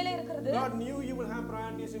உங்களுக்கு வேலை இருக்கிறது. God knew you will have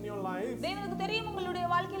priorities in your life. தேவனுக்கு தெரியும் உங்களுடைய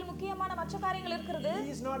வாழ்க்கையில் முக்கியமான மற்ற காரியங்கள் இருக்கிறது.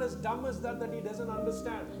 He is not as dumb as that he doesn't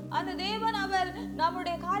understand. அந்த தேவன் அவர்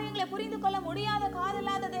நம்முடைய காரியங்களை புரிந்து கொள்ள முடியாத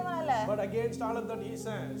காதில்லாத தேவன் அல்ல. But against all of that he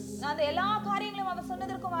says, அந்த எல்லா காரியங்களும் அவர்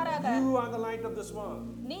சொன்னதற்கு மாறாக, you are the light of this world.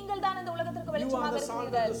 நீங்கள் தான் இந்த உலகத்திற்கு You are வெளிச்சமாக the salt of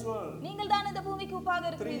இருக்கிறீர்கள். this world. நீங்கள் தான் இந்த பூமிக்கு உப்பாக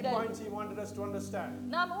 3 இருக்கிறீர்கள். points he wanted us to understand.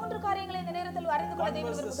 நாம் 3 காரியங்களை இந்த நேரத்தில் அறிந்து கொள்ள One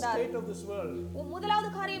தேவன் was the விரும்புகிறார். state of this world, முதலாவது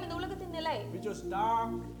காரியம் இந்த உலகத்தின் நிலை. which was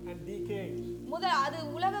dark and decaying. அது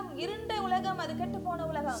உலகம் இருண்ட உலகம், அது கெட்டு போன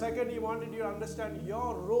உலகம். Second, he wanted you to understand your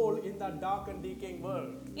role in that dark and decaying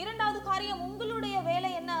world. இரண்டாவது காரியம் உங்களுடைய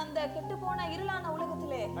வேலை என்ன அந்த கெட்டு போன இருளான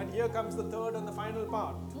உலகத்திலே. And here comes the third and the final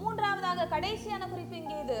part. மூன்றாவதாக கடைசியான குறிப்பு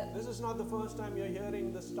இங்கே இது. This is not the first time you're hearing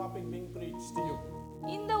this topic being preached to you.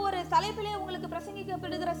 இந்த ஒரு தலைப்பிலே உங்களுக்கு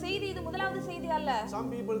பிரசங்கிக்கப்படுகிற செய்தி இது முதலாவது செய்தி அல்ல. Some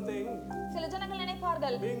people think சில ஜனங்கள்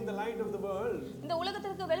நினைப்பார்கள், being the light of the world இந்த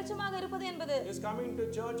உலகத்திற்கு வெளிச்சமாக இருப்பது என்பது is coming to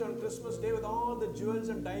church on Christmas Day with all the jewels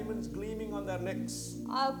and diamonds gleaming on their necks.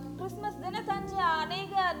 Christmas தினத்தன்று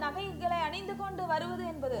அநேக நகைகளை அணிந்து கொண்டு வருவது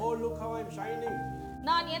என்பது. Oh, look how I'm shining.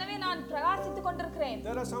 எனவே நான் பிரகாசித்துக் கொண்டிருக்கிறேன்.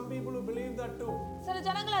 There are some people who believe that too. சில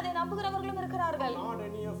ஜனங்கள் அதை நம்புகிறவர்களும் இருக்கிறார்கள். Not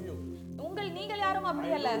any of you. நீங்கள் யாரும் அப்படி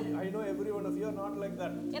அல்ல. I know every one of you are not like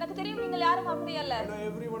that. எனக்கு தெரியும் நீங்கள் யாரும் அப்படி அல்ல. I know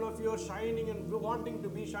every one of you are shining and wanting to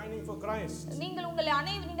be shining for Christ.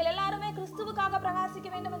 நீங்கள் எல்லாரும் கிறிஸ்துவுக்காக பிரகாசிக்க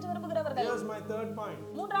வேண்டும் என்று விரும்புகிறவர்கள். Here's my third point.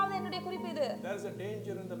 மூன்றாவது என்னுடைய குறிப்பு இது. There is a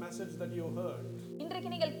danger in the message that you heard.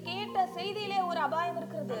 இன்றைக்கு நீங்கள் கேட்ட செய்தியிலே ஒரு அபாயம்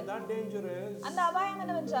இருக்கிறது. And that danger is அந்த அபாயம்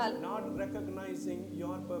என்னவென்றால், not recognizing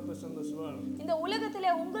your purpose in this world. இந்த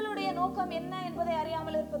உலகத்திலே உங்களுடைய நோக்கம் என்ன என்பதை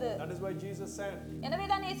அறியாமல் இருப்பது. That is why Jesus said, எனவே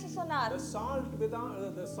தான் இயேசு சொன்னார்,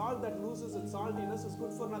 the salt that loses its saltiness is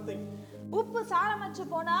good for nothing. உப்பு சாரமற்று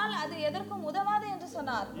போனால் அது எதற்கும் உதவாது என்று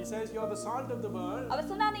சொன்னார். He says you are the salt of the world. அவர்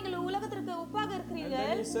சொன்னார் நீங்கள் உலகத்திற்கு உப்பாக And இருக்கிறீர்கள்.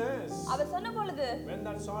 then he says, அவர் சொன்ன பொழுது, when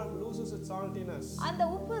that salt loses its saltiness, அந்த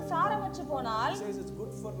உப்பு சாரமற்று போனால் he says it's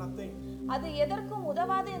good for nothing. அது எதற்கும்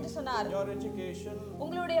உதவாது என்று சொன்னார். Your education,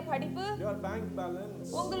 உங்களுடைய படிப்பு, your bank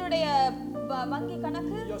balance, உங்களுடைய வங்கி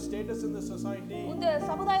கணக்கு, your status in the society, இந்த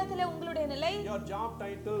சமுதாயத்திலே உங்களுடைய நிலை, your job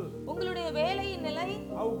title, உங்களுடைய வேலையின் நிலை,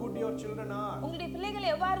 how good your children are, உங்களுடைய பிள்ளைகள்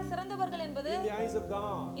எவ்வாறு சிறந்தவர்கள் என்பது in the eyes of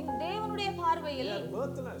God, இந்த தேவனுடைய பார்வையில் they are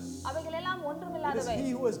worthless. அவைகள் எல்லாம் It is ஒன்றுமில்லாதவை. He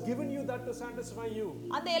who has given you that to satisfy you.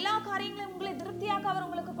 அந்த எல்லா காரியங்களையும் உங்களை திருப்தியாக்க அவர்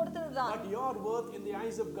உங்களுக்கு கொடுத்ததுதான். But your worth in the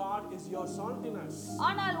eyes of God is your saltiness.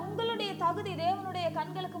 ஆனால் உங்களுடைய தகுதி தேவனுடைய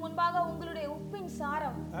கண்களுக்கு முன்பாக உங்களுடைய உப்பின்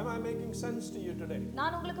சாரம். Am I making sense to you today?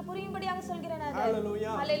 நான் உங்களுக்கு புரியும்படியாக சொல்கிறேன்.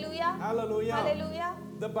 Hallelujah. Hallelujah. Hallelujah. Hallelujah.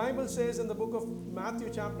 The Bible says in the book of Matthew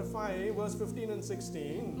chapter 5 verse 15 and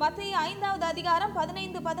 16, மத்தேயு 5வது அதிகாரம்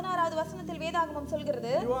 15 16வது வசனத்தில் வேதாகமம்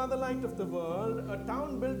சொல்கிறது, you are the light of the world. A town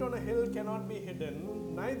built on a hill cannot be hidden.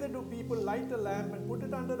 Neither do people light a lamp and put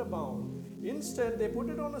it under a bowl. Instead, they put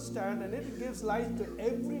it on a stand and it gives light to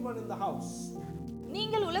everyone in the house.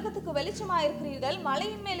 நீங்கள் உலகத்துக்கு வெளிச்சமாய் இருக்கிறீர்கள்.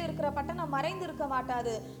 மலையின் மேல் இருக்கிற பட்டணம் மறைந்து இருக்க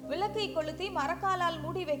மாட்டாது. விளக்கை கொளுத்தி மரக்காலால்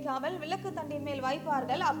மூடி வைக்காமல் விளக்கு தண்டின் மேல்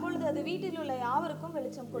வைப்பார்கள். அப்பொழுது அது வீட்டில் உள்ள யாவருக்கும்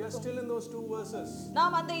வெளிச்சம் We are கொடுக்கும். still in those two verses.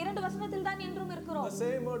 நாம் அந்த 2 வசனத்தில் தான் என்றும் இருக்கிறோம். The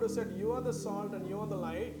same word who said, you are the salt and you are the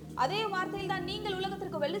light, அதே வார்த்தையில் தான் நீங்கள்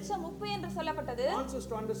உலகத்திற்கு வெளிச்சம் உப்பு என்று சொல்லப்பட்டது. wants us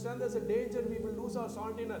to understand there's a danger we will lose our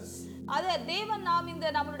saltiness. அது தேவன் நாம் இந்த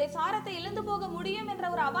நம்மளுடைய சாரத்தை இழந்து போக முடியும் என்ற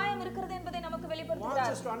ஒரு அபாயம் இருக்கிறது என்பதை நமக்கு Wants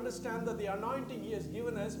வெளிப்படுத்துகிறார். us to understand that the anointing He has has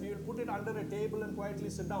given us, we will put it under a table and quietly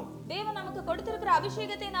sit down. தேவன் நமக்கு கொடுத்திருக்கிற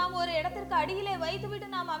அபிஷேகத்தை நாம் ஒரு இடத்திற்கு அடியிலே வைத்துவிட்டு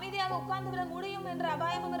நாம் அமைதியாக உட்கார்ந்து விட முடியும் என்ற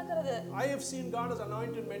அபாயமும் இருக்கிறது. I have seen God has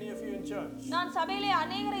anointed many of you in church. நான் சபையிலே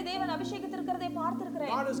அநேகரை தேவன் அபிஷேகித்திருக்கிறதை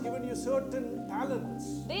பார்த்திருக்கிறேன். God has given you certain talents.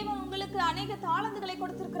 தேவன் உங்களுக்கு அநேக தாளந்துகளை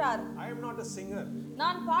கொடுத்திருக்கிறார். I am not a singer.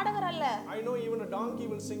 நான் பாடகர் அல்ல. I know even a donkey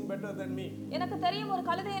will sing better than me. எனக்கு தெரியும் ஒரு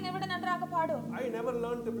கழுதை என்னை விட நன்றாக பாடும். I never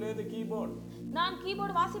learned to play the keyboard. நான்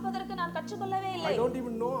கீபோர்டு வாசிப்பதற்கு நான் கற்றுக்கொள்ளவே இல்லை. I don't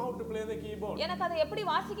even know how to play the keyboard. எனக்கு அதை எப்படி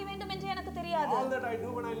வாசிக்க வேண்டும் என்று எனக்கு தெரியாது. All that I do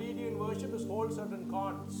when I lead you in worship is hold certain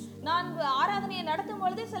chords. நான் ஆராதனையை நடத்தும்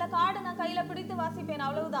பொழுது சில கார்டு நான் கையில பிடித்து வாசிப்பேன்,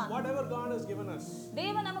 அவ்வளவுதான். Whatever God has given us,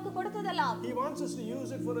 தேவன் நமக்கு கொடுத்ததெல்லாம் He wants us to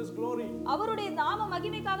use it for His glory. அவருடைய நாம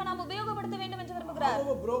மகிமைக்காக நாம் உபயோகப்படுத்த வேண்டும் என்று விரும்புகிறார்.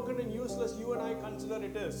 However broken and useless you and I consider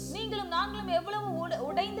it is, நீங்களும் நாங்களும் எவ்வளவு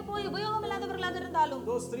உடைந்து போய் உபயோகமில்லாதவர்களாக இருந்தாலும்,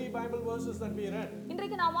 those 3 Bible verses that we read,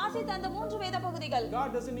 இன்றைக்கு நாம் வாசித்த அந்த 3 வேத பகுதிகள்,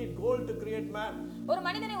 God doesn't need gold to create man. ஒரு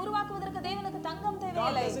மனிதனை உருவாக்குவதற்கு தேவனுக்கு தங்கம் God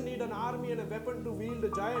தேவையில்லை. doesn't need an army and a weapon to wield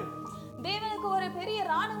a giant. தேவனுக்கு ஒரு பெரிய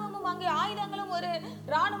ராணுவமும் அங்கே ஆயுதங்களும்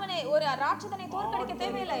ஒரு ராட்சதனை தோற்கடிக்க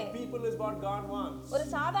தேவையில்லை. People is what God wants. ஒரு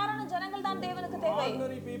சாதாரண ஜனங்கள் தான் தேவனுக்கு தேவை.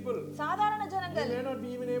 Ordinary people. சாதாரண ஜனங்கள். You may not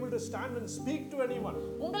be even able to stand and speak to anyone.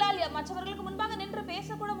 உங்களால் மற்றவர்களுக்கு முன்பாக நின்று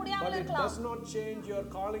பேச கூட முடியாமல் இருக்கலாம். But it does not change your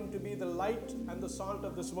calling to be the light and the salt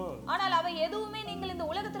of this world. ஆனால் அவை எதுவுமே நீங்கள் இந்த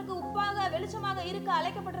உலகத்திற்கு உப்பாக வெளிச்சமாக இருக்க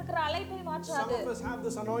அழைக்கப்பட்டிருக்கிற அழைப்பை மாற்றாது. Some of us have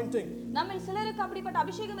this anointing. நம்மில் சிலருக்கு அப்படிப்பட்ட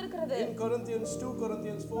அபிஷேகம் இருக்கிறது. In Corinthians 2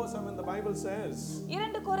 Corinthians 4:7 the Bible says,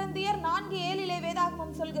 2 கொரிந்தியர் 4:7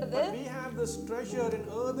 வேதாகமம் சொல்கிறது, but we have this treasure in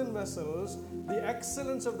earthen vessels, the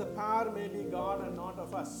excellence of the power may be God and not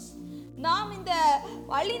of us. நாம் இந்த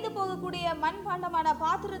அழிந்து போகக்கூடிய மண்பாண்டமான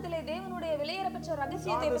பாத்திரத்திலே தேவனுடைய விலையேறப்பெற்ற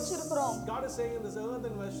ரகசியத்தை பெற்றிருக்கிறோம். God is saying in this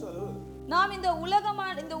earthen vessel, நாம்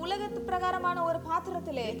இந்த உலகத்து பிரகாரமான ஒரு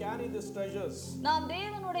பாத்திரத்திலே we carry these treasures. நாம்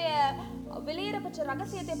தேவனுடைய விலையேறப்பெற்ற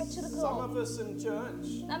ரகசியத்தை பெற்றிருக்கிறோம். Some of us in church,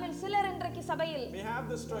 நம்மில் சிலர் இன்றைக்கு சபையில் we have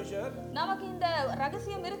this treasure, நமக்கு இந்த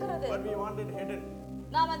ரகசியம் இருக்கிறது, but we want it hidden.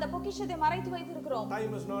 நாம் அந்த பொக்கிஷத்தை மறைத்து வைத்திருக்கிறோம்.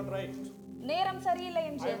 Time is not right. நேரம் சரியில்லை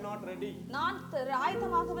என்று, I am not ready. நான்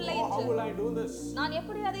ஆயத்தமாகவில்லை How என்று, will I do this? நான்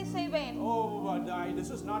எப்படி அதை செய்வேன்? Oh, this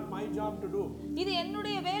is not my job to do. இது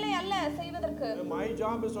என்னுடைய வேலை அல்ல செய்வதற்கு. My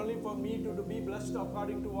job is only for me to be blessed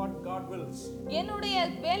according to what God wills. என்னுடைய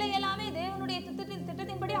வேலை எல்லாமே தேவனுடைய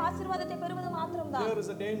திட்டத்தின்படி ஆசீர்வாதத்தை பெறுவது மாத்திரம்தான். There is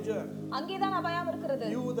a danger. அங்கேதான் அபாயம் இருக்கிறது.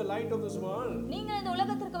 You, the light of this world, நீங்கள் இந்த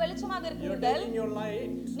உலகத்திற்கு வெளிச்சமாக you're இருக்கிறீர்கள். taking your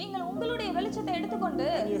light நீங்கள் உங்களுடைய வெளிச்சத்தை எடுத்துக்கொண்டு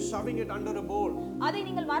and you're shoving it under a bowl. அதை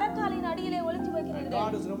நீங்கள் மரக்காலின் அடியிலே ஒளித்து And வைக்கிறீர்கள்.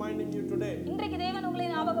 God is reminding you today, இன்றைக்கு தேவன் உங்களை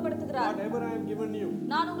ஞாபகப்படுத்துகிறார். whatever I have given you,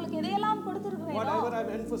 நான் உங்களுக்கு எதையெல்லாம் கொடுத்திருக்கிறேனோ, whatever I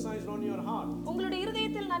have emphasized on your heart, உங்களுடைய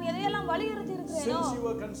இருதயத்தில் நான் எதையெல்லாம் வலியுறுத்தி இருக்கிறேனோ, since you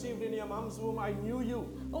were conceived in your mom's womb, I knew you.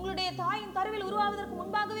 உங்களுடைய தாயின் கருவில் உருவாவதற்கு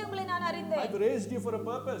முன்பாகவே உங்களை நான் அறிந்தேன். I've raised you for a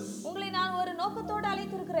purpose. உங்களை நான் ஒரு நோக்கத்தோடு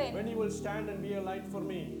அழைத்திருக்கிறேன். When you will stand and be a light for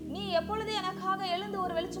me. நீ எப்பொழுது எனக்காக எழுந்து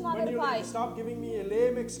ஒரு வெளிச்சமாக When you இருப்பாய். will stop giving me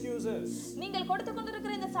lame excuses. நீங்கள் கொடுத்து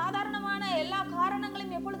கொண்டிருக்கிற இந்த சாதாரணமான எல்லா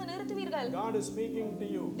காரணங்களையும் எப்பொழுது நிறுத்துவீர்கள்? God is speaking to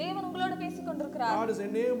you. தேவன் உங்களோடு பேசிக் கொண்டிருக்கிறார். God has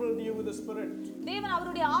enabled you with the Spirit. தேவன்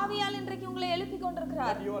அவருடைய ஆவியால் இன்றைக்கு உங்களை எழுப்பிக்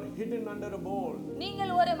கொண்டிருக்கிறார். But you are hidden under a bowl.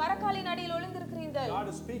 நீங்கள் ஒரு மரக்காலின் அடியில் ஒளிந்திருக்கிறீர்கள். God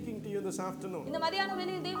is speaking to you this afternoon. இந்த மதியான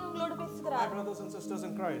வேளையில் தேவன் உங்களோடு My பேசுகிறார். brothers and sisters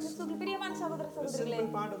in Christ. கிறிஸ்துவுக்குள் பிரியமான சகோதர The சகோதரிகளே,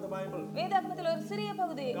 simple part of the Bible. வேதாகமத்தில் ஒரு சிறிய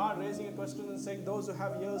பகுதி. God raising a question and saying, those who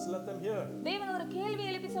have ears, let them hear. தேவன் ஒரு கேள்வி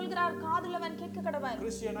எழுப்பி சொல்கிறார், காதுள்ளவன் கேட்க கடவன்.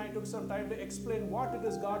 Christy and I took some time to explain what it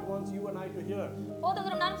is God wants you and I to hear.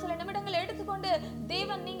 போதகரும் நான் சில நிமிடங்கள் எடுத்துக்கொண்டு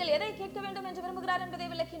தேவன் நீங்கள் எதை கேட்க வேண்டும் என்று விரும்புகிறார் என்பதை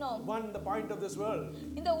விளக்கினோம். One, the point of this world.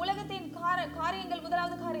 இந்த உலகத்தின் காரியங்கள்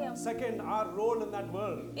முதலாவது காரியம். Second, our role in that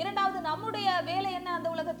world. இரண்டாவது நம்முடைய வேலை என்ன அந்த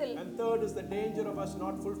உலகத்தில். And third is the danger of us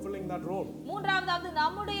not fulfilling that role. மூன்றாவது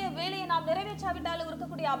நம்முடைய வேலையை நாம் நிறைவேற்றாவிட்டால்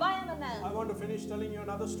இருக்கக்கூடிய அபாயம் என்ன? I want to finish telling you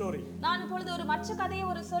another story. நான் இப்பொழுது ஒரு மற்ற கதையை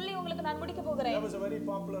சொல்லி உங்களுக்கு நான் முடிக்க போகிறேன். There was a very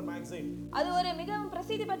popular magazine. அது ஒரு மிகவும்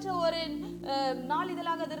பிரசித்தி பெற்ற ஒரு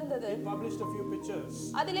நாளிதழாக இருந்தது. It published a few pictures.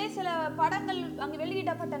 அதிலே சில படங்கள் அங்கு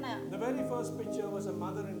வெளியிடப்பட்டன. The very first picture was a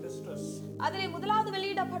mother in distress. அதிலே முதலாவது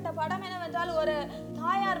வெளியிடப்பட்ட படம் என்னவென்றால் ஒரு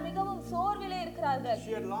தாயார் மிகவும் சோர்விலே இருக்கிறார்கள்.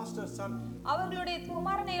 She had lost her son. அவர்களுடைய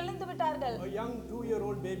குமாரனை இழந்து விட்டார்கள். A young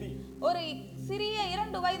 2-year-old baby ஒரு சிறிய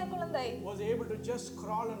 2 வயது குழந்தை was able to just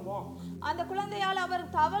crawl and walk. அந்த குழந்தையால் அவர்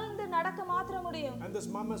தவழ்ந்து நடக்க மாத்திரம் முடியும். And this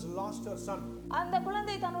mom has lost her son. அந்த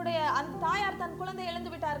குழந்தை அந்த தாயார் தன் குழந்தையை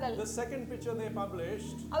இழந்து விட்டார்கள். The second picture they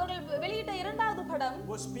published அவர்கள் வெளியிட்ட இரண்டாவது படம்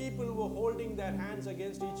was people who were holding their hands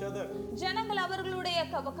against each other. ஜனங்கள் அவர்களுடைய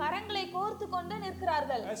கரங்களை கோர்த்து கொண்டு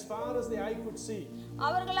நிற்கிறார்கள். As far as the eye could see,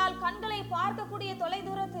 அவர்களால் கண்களை பார்க்கக்கூடிய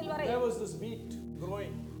தொலைதூரத்தில் வரை there was this wheat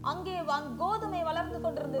growing. அங்கே கோதுமை வளர்ந்து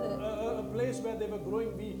கொண்டிருந்தது. A place where they were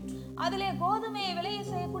growing wheat. அதிலே கோதுமையை விளைய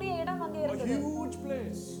செய்யக்கூடிய இடம் அங்கே A இருந்தது. huge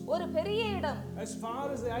place. ஒரு பெரிய இடம். As far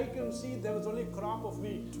as the eye can see, there was only crop of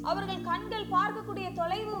wheat. அவர்கள் கண்கள் பார்க்கக்கூடிய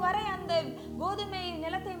தொலைவு வரை அந்த கோதுமை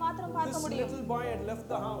நிலத்தை மாத்திரம் பார்க்க This முடியும். little boy had left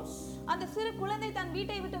the house. அந்த சிறு குழந்தை தன்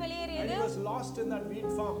வீட்டை விட்டு And வெளியேறியது. he was lost in that wheat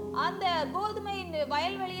farm. அந்த கோதுமை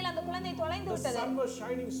வயல்வெளியில் அந்த குழந்தை தொலைந்து The விட்டது. sun was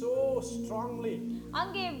shining so strongly.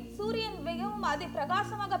 அங்கே சூரியன் மிகவும்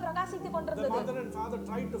பிரகாசமாக பிரகாசித்துக் The கொண்டிருந்தது. mother and father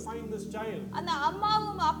tried to find this child. அந்த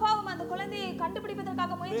அம்மாவும் அப்பாவும் அந்த குழந்தையை கண்டுபிடிப்பதற்காக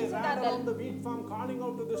They முயற்சி ran செய்தார்கள். around the wheat farm calling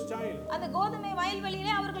out to this child. அந்த கோதுமை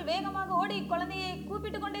வயல்வெளியிலே அவர்கள் வேகமாக ஓடி குழந்தையை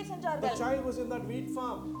கூப்பிட்டு கொண்டே The சென்றார்கள். child was in that wheat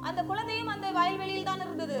farm, அந்த குழந்தையும் அந்த வயல்வெளியில் தான்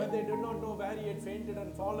இருந்தது. but they did not know where he had fainted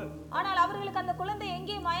and fallen. ஆனால் அவர்களுக்கு அந்த குழந்தை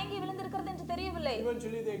எங்கே மயங்கி விழுந்திருக்கிறது என்று தெரியவில்லை.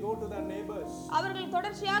 Eventually, they go to their neighbors. அவர்கள்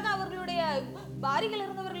தொடர்ச்சியாக அவர்களுடைய அருகில்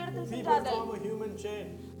இருந்தவர்களிடத்தில் People சென்றார்கள். form a human chain,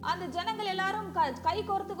 அந்த ஜனங்கள் எல்லாரும் கை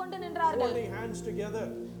கோர்த்து கொண்டு நின்றார்கள். holding hands together.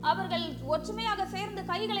 அவர்கள் ஒற்றுமையாக சேர்ந்து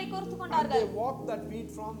கைகளை கோர்த்து And கொண்டார்கள். they walk that wheat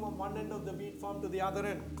farm from one end of the wheat farm to the other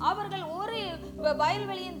end. அவர்கள் ஒரு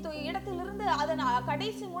வயல்வெளியின் இடத்திலிருந்து அதன்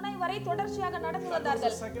கடைசி முனை வரை தொடர்ச்சியாக நடந்து That was the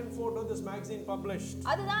வந்தார்கள். second photo this magazine published.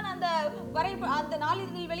 அதுதான் அந்த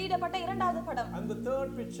நாளிதழில் வெளியிடப்பட்ட இரண்டாவது படம். And the third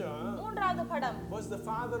picture மூன்றாவது படம் was the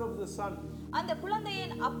father of the son அந்த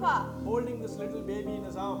குழந்தையின் அப்பா holding this little baby in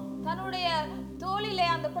his arm. தன்னுடைய தோளிலே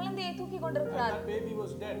அந்த குழந்தையை தூக்கி And கொண்டிருக்கிறார். that baby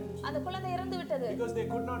was dead அந்த குழந்தை இறந்து விட்டது. because they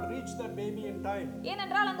could not reach that baby in time.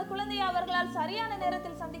 ஏனென்றால் அந்த குழந்தையை அவர்களால் சரியான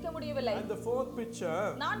நேரத்தில் சந்திக்க முடியவில்லை. And the fourth picture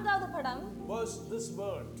நான்காவது படம் was this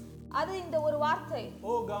word. அது இந்த ஒரு வார்த்தை.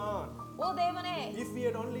 Oh God, ஓ தேவனே, if we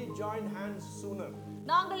had only joined hands sooner.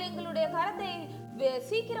 நாங்கள் எங்களுடைய கரத்தை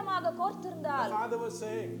சீக்கிரமாக கோர்த்திருந்தால். The father was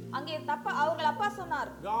saying, அங்கே அவர்கள் அப்பா சொன்னார்,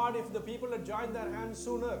 God, if the people had joined their hands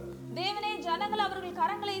sooner தேவனே ஜனங்கள் அவர்கள்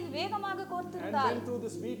கரங்களை வேகமாக and கோர்த்திருந்தால், went to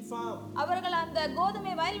this wheat farm, அவர்கள் அந்த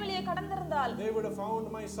கோதுமை வயல்வெளியை கடந்திருந்தால், they would have found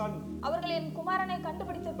my son. அவர்கள் என் குமாரனை My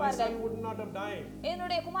கண்டுபிடித்திருப்பார்கள். son would not have died.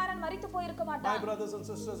 என்னுடைய குமாரன் மரித்து போயிருக்க My மாட்டார். brothers and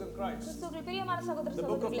sisters in Christ. கிறிஸ்துவுக்குள் பிரியமான சகோதர The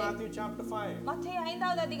book of சகோதரிகளே, Matthew chapter 5 மத்தேயு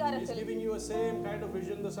 5வது is அதிகாரத்தில் giving you a same kind of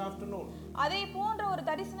vision this afternoon. அதே போன்ற ஒரு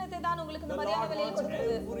தரிசனத்தை தான் உங்களுக்கு The இந்த Lord மரியாதை வேளையில் wants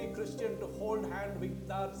கொடுக்கிறது. every Christian to hold hand with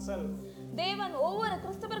ourselves. தேவன் ஒவ்வொரு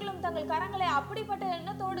கிறிஸ்தவர்களும் தங்கள் கரங்களை அப்படிப்பட்ட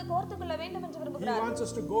எண்ணத்தோடு கோர்த்துக் கொள்ள வேண்டும் என்று He விரும்புகிறார். wants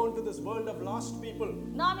us to go into this world of lost people.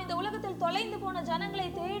 நாம் இந்த உலகத்தில் தொலைந்து போன ஜனங்களை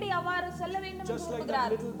தேடி அவ்வாறு செல்ல வேண்டும் என்று Just like that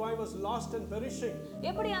விரும்புகிறார். little boy was lost and perishing.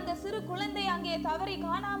 எப்படி அந்த சிறு குழந்தை அங்கே தவறி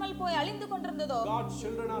காணாமல் போய் அழிந்து கொண்டிருந்ததோ, God's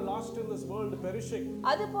children are lost in this world perishing.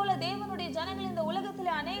 அதுபோல தேவனுடைய ஜனங்கள் இந்த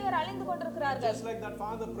உலகத்திலே அநேகர் அழிந்து கொண்டிருக்கிறார்கள். Just like that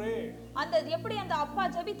father prayed. எப்படி அந்த அப்பா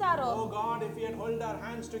ஜெபித்தாரோ, Oh God, if we had held our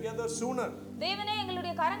hands together sooner. தேவனே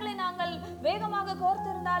எங்களுடைய கரங்களை நாங்கள் வேகமாக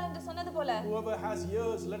கோர்த்திருந்தால் என்று சொன்னது போல, Whoever has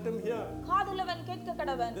ears, let him hear. காதுள்ளவன் கேட்க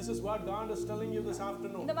கடவன். This is what God is telling you this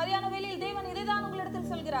afternoon. இந்த மரியான வேளையில் தேவன் இதைதான் உங்களிடத்தில்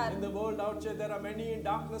சொல்கிறார். In the world outside, there are many in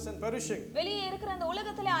darkness and perishing. வெளியே இருக்கிற அந்த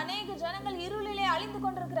உலகத்திலே அநேக ஜனங்கள் இருளிலே அழிந்து He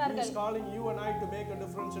கொண்டிருக்கிறார்கள். is calling you and I to make a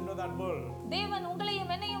difference into that world. தேவன்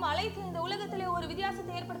உங்களையும் என்னையும் அழைத்து இந்த உலகத்திலே ஒரு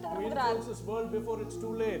வித்தியாசத்தை ஏற்படுத்த To விரும்புகிறார். influence this world before it's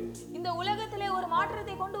too late. இந்த உலகத்திலே ஒரு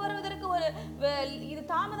மாற்றத்தை கொண்டு வருவதற்கு இது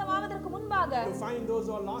தாமதமாவதற்கு முன்பாக, To find those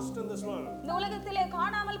who are lost in this world. இந்த உலகத்திலே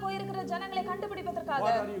காணாமல் போயிருக்கிற ஜனங்களை கண்டுபிடிப்பதற்காக,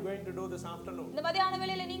 What are you going to do this afternoon? இந்த மதியான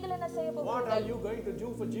வேளையில நீங்கள் என்ன செய்ய What are போகிறீர்கள்? you going to do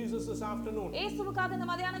for Jesus this afternoon? இயேசுவுக்காக இந்த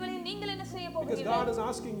மதியான வேளையில் நீங்கள் என்ன செய்ய Because போகிறீர்கள்? God is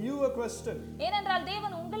asking you a question. ஏனென்றால்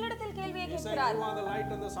தேவன் உங்களிடத்தில் கேள்வியை He said, கேட்கிறார். you are the light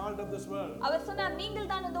and the salt of this world. அவர் சொன்னார், நீங்கள்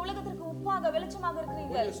தான் இந்த உலகத்திற்கு உப்பாக வெளிச்சமாக Will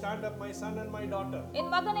இருக்கிறீர்கள். you stand up, my son and my daughter?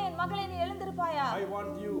 என் மகனே, என் மகளே, நீ எழுந்திருப்பாயா? I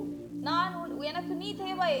want you. எனக்கு நீ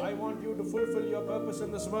தேவை. I want you to fulfill your purpose in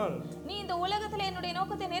this world. நீ இந்த உலகத்திலே என்னுடைய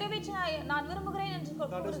நோக்கத்தை நிறைவேற்ற நான் விரும்புகிறேன் என்று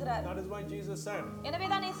கூறுகிறார். That is why Jesus said,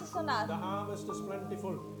 எனவேதான் இயேசு சொன்னார், the harvest is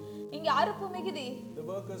plentiful. இங்க அறுப்பு மிகுதி, The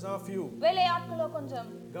workers are few. வேலையாட்களோ கொஞ்சம்.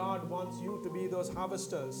 God wants you to be those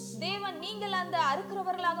harvesters. தேவன் நீங்கள் அந்த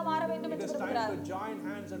அறுக்கிறவர்களாக மாற வேண்டும் It என்று is time விரும்புகிறார். to join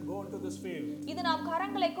hands and go into this field. இது நாம்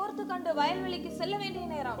கரங்களை கோர்த்து கொண்டு வயல்வெளிக்கு செல்ல வேண்டிய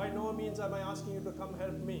நேரம். By no means am I asking you to come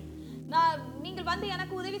help me. நீங்கள் வந்து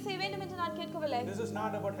எனக்கு உதவி செய்ய வேண்டும் என்று நான் கேட்கவில்லை. This is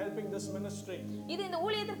not about helping this ministry. இது இந்த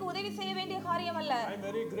ஊழியத்திற்கு உதவி செய்ய வேண்டிய காரியம் அல்ல. I am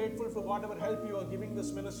very grateful for whatever help you are giving this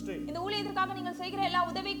ministry. இந்த ஊழியத்திற்காக நீங்கள் செய்கிற எல்லா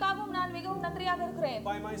உதவிக்காகவும் நான் மிகவும் நன்றியாக இருக்கிறேன்.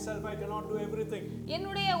 By myself I cannot do everything.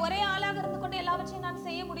 என்னுடைய ஒரே ஆளாக இருந்து கொண்டு எல்லாவற்றையும் நான்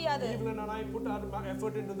செய்ய முடியாது. Evelyn and I put our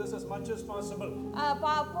effort into this as much as possible.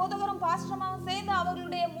 போதகரும் பாஸ்டரும் சேர்ந்து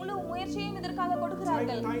அவர்களுடைய முழு முயற்சியையும் இதற்காக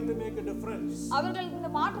கொடுக்கிறார்கள். Trying to make a difference. அவர்கள்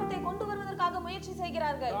இந்த மாற்றத்தை கொண்டு வருவதற்காக முயற்சி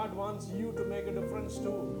செய்கிறார்கள். God wants you to make a difference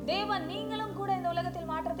too. தேவன் நீங்களும் கூட இந்த உலகத்தில்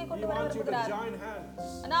மாற்றத்தை கொண்டு வர He wants you to விரும்புகிறார். join hands.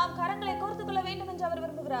 நாம் கரங்களை கோர்த்துக் கொள்ள வேண்டும் என்று அவர்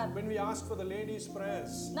விரும்புகிறார். When we ask for the ladies'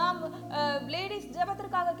 prayers, நாம் லேடீஸ்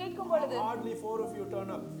ஜெபத்திற்காக கேட்கும் பொழுது hardly 4 of you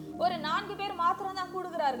turn up. ஒரு 4 பேர் மாத்திரம் தான்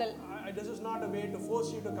கூடுகிறார்கள். This is not a way to force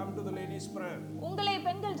you to come to the ladies' prayer. உங்களை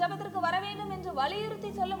பெண்கள் ஜெபத்திற்கு வர வேண்டும் என்று வலியுறுத்தி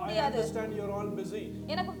சொல்ல I முடியாது. understand you're all busy.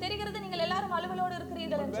 எனக்கு தெரிகிறது நீங்கள் எல்லாரும் அலுவலோடு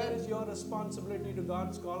இருக்கிறீர்கள் But என்று. where is your responsibility to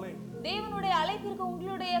God's calling? தேவனுடைய அழைப்பிற்கு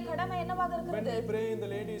உங்களுடைய கடமை என்னவாக When இருக்கிறது? we pray in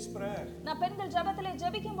the ladies' prayer, நான் பெண்கள் ஜெபத்திலே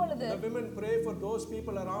ஜெபிக்கும் பொழுது the women pray for those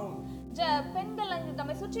people around. பெண்கள்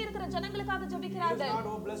நம்மை சுற்றி இருக்கிற ஜனங்களுக்காக It is ஜெபிக்கிறார்கள். not,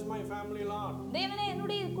 oh, bless my family, Lord. தேவனே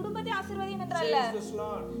என்னுடைய குடும்பத்தை ஆசீர்வதியும் என்றல்ல. Change this,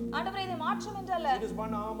 Lord. ஆண்டவரே இதை மாற்றும் என்றல்ல. It is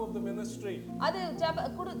one arm of the ministry. அது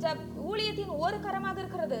ஊழியத்தின் ஒரு கரமாக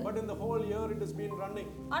இருக்கிறது. But in the whole year it has been running.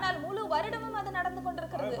 ஆனால் முழு வருடமும் அது நடந்து I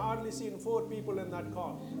கொண்டிருக்கிறது. have hardly seen 4 people in that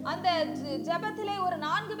call. அந்த ஜெபத்திலே ஒரு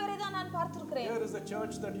 4 பேரை தான் நான் பார்த்திருக்கிறேன். Here is the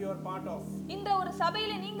church that you are part of. இந்த ஒரு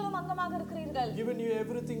சபையிலே நீங்களும் அங்கமாக இருக்கிறீர்கள். Given you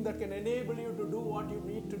everything that can enable you to do what you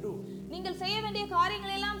need to do. நீங்கள் செய்ய வேண்டிய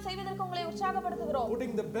காரியங்களை எல்லாம் செய்வதற்கு உங்களை உற்சாகப்படுத்துகிறோம்.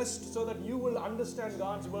 Putting the best so that you will understand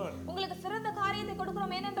God's word. உங்களுக்கு சிறந்த காரியத்தை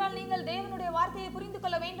கொடுக்கிறோம் ஏனென்றால் நீங்கள் தேவனுடைய வார்த்தையை புரிந்து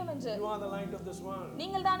கொள்ள வேண்டும் என்று. You are the light of this world.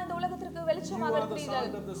 நீங்கள் தான் இந்த உலகத்திற்கு You வெளிச்சமாக are the இருக்கிறீர்கள்.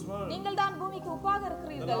 salt of this world. நீங்கள் தான் பூமிக்கு உப்பாக The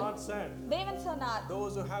இருக்கிறீர்கள். Lord said, தேவன் சொன்னார்,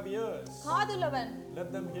 those who have ears, காதுள்ளவன் let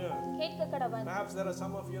them hear. கேட்க கடவன். Perhaps there are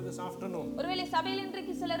some of you this afternoon ஒருவேளை சபையில்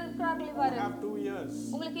இன்றைக்கு சிலர் இருக்கிறார்கள் who இவ்வாறு. have 2 ears.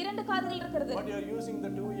 உங்களுக்கு 2 காதுகள் இருக்கிறது. But you are using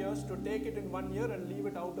the 2 ears to take it in 1 ear and leave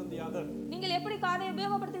it out in the other. நீங்கள் எப்படி காதை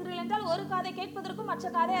உபயோகப்படுத்துகிறீர்கள் என்றால் ஒரு காதை கேட்பதற்கும் மற்ற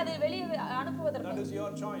காதை அதை வெளியே That அனுப்புவதற்கும். is your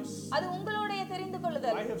choice. அது உங்களுடைய தெரிந்து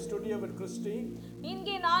கொள்ளுதல். I have stood here with Christy.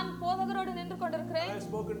 இங்கே நான் போதகரோடு நின்று I கொண்டிருக்கிறேன். have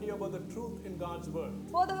spoken to you about the truth in God's word.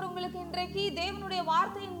 போதகர் உங்களுக்கு இன்றைக்கு தேவனுடைய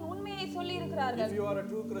வார்த்தையின் உண்மையை சொல்லி இருக்கிறார்கள். If you are a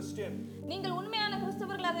true Christian, நீங்கள் உண்மையான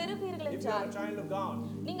கிறிஸ்தவர்களாக இருப்பீர்கள் if you are என்றால், a child of God,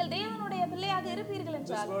 நீங்கள் தேவனுடைய பிள்ளையாக இருப்பீர்கள் this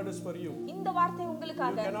என்றால், word is for you. இந்த வார்த்தை You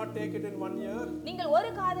உங்களுக்காக. cannot take it in 1 ear நீங்கள்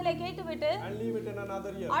ஒரு காதிலே கேட்டுவிட்டு and leave it in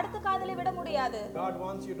another ear. அடுத்த காதிலே விட முடியாது. God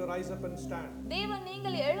wants you to rise up and stand. தேவன்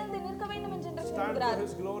நீங்கள் எழுந்து நிற்க வேண்டும் என்று Stand for சொல்கிறார்.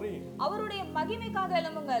 His glory. அவருடைய மகிமைக்காக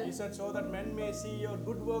எழும்புங்கள். He said, so that men may see your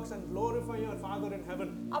good works and glorify your Father in heaven.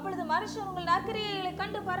 அப்பொழுது மனுஷன் உங்கள் நற்கிரியைகளை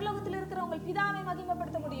கண்டு பரலோகத்தில் இருக்கிற உங்கள் பிதாவை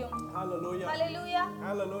மகிமைப்படுத்த முடியும். Hallelujah. Hallelujah.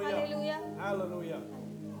 Hallelujah. Hallelujah. Hallelujah.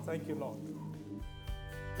 Thank you, Lord.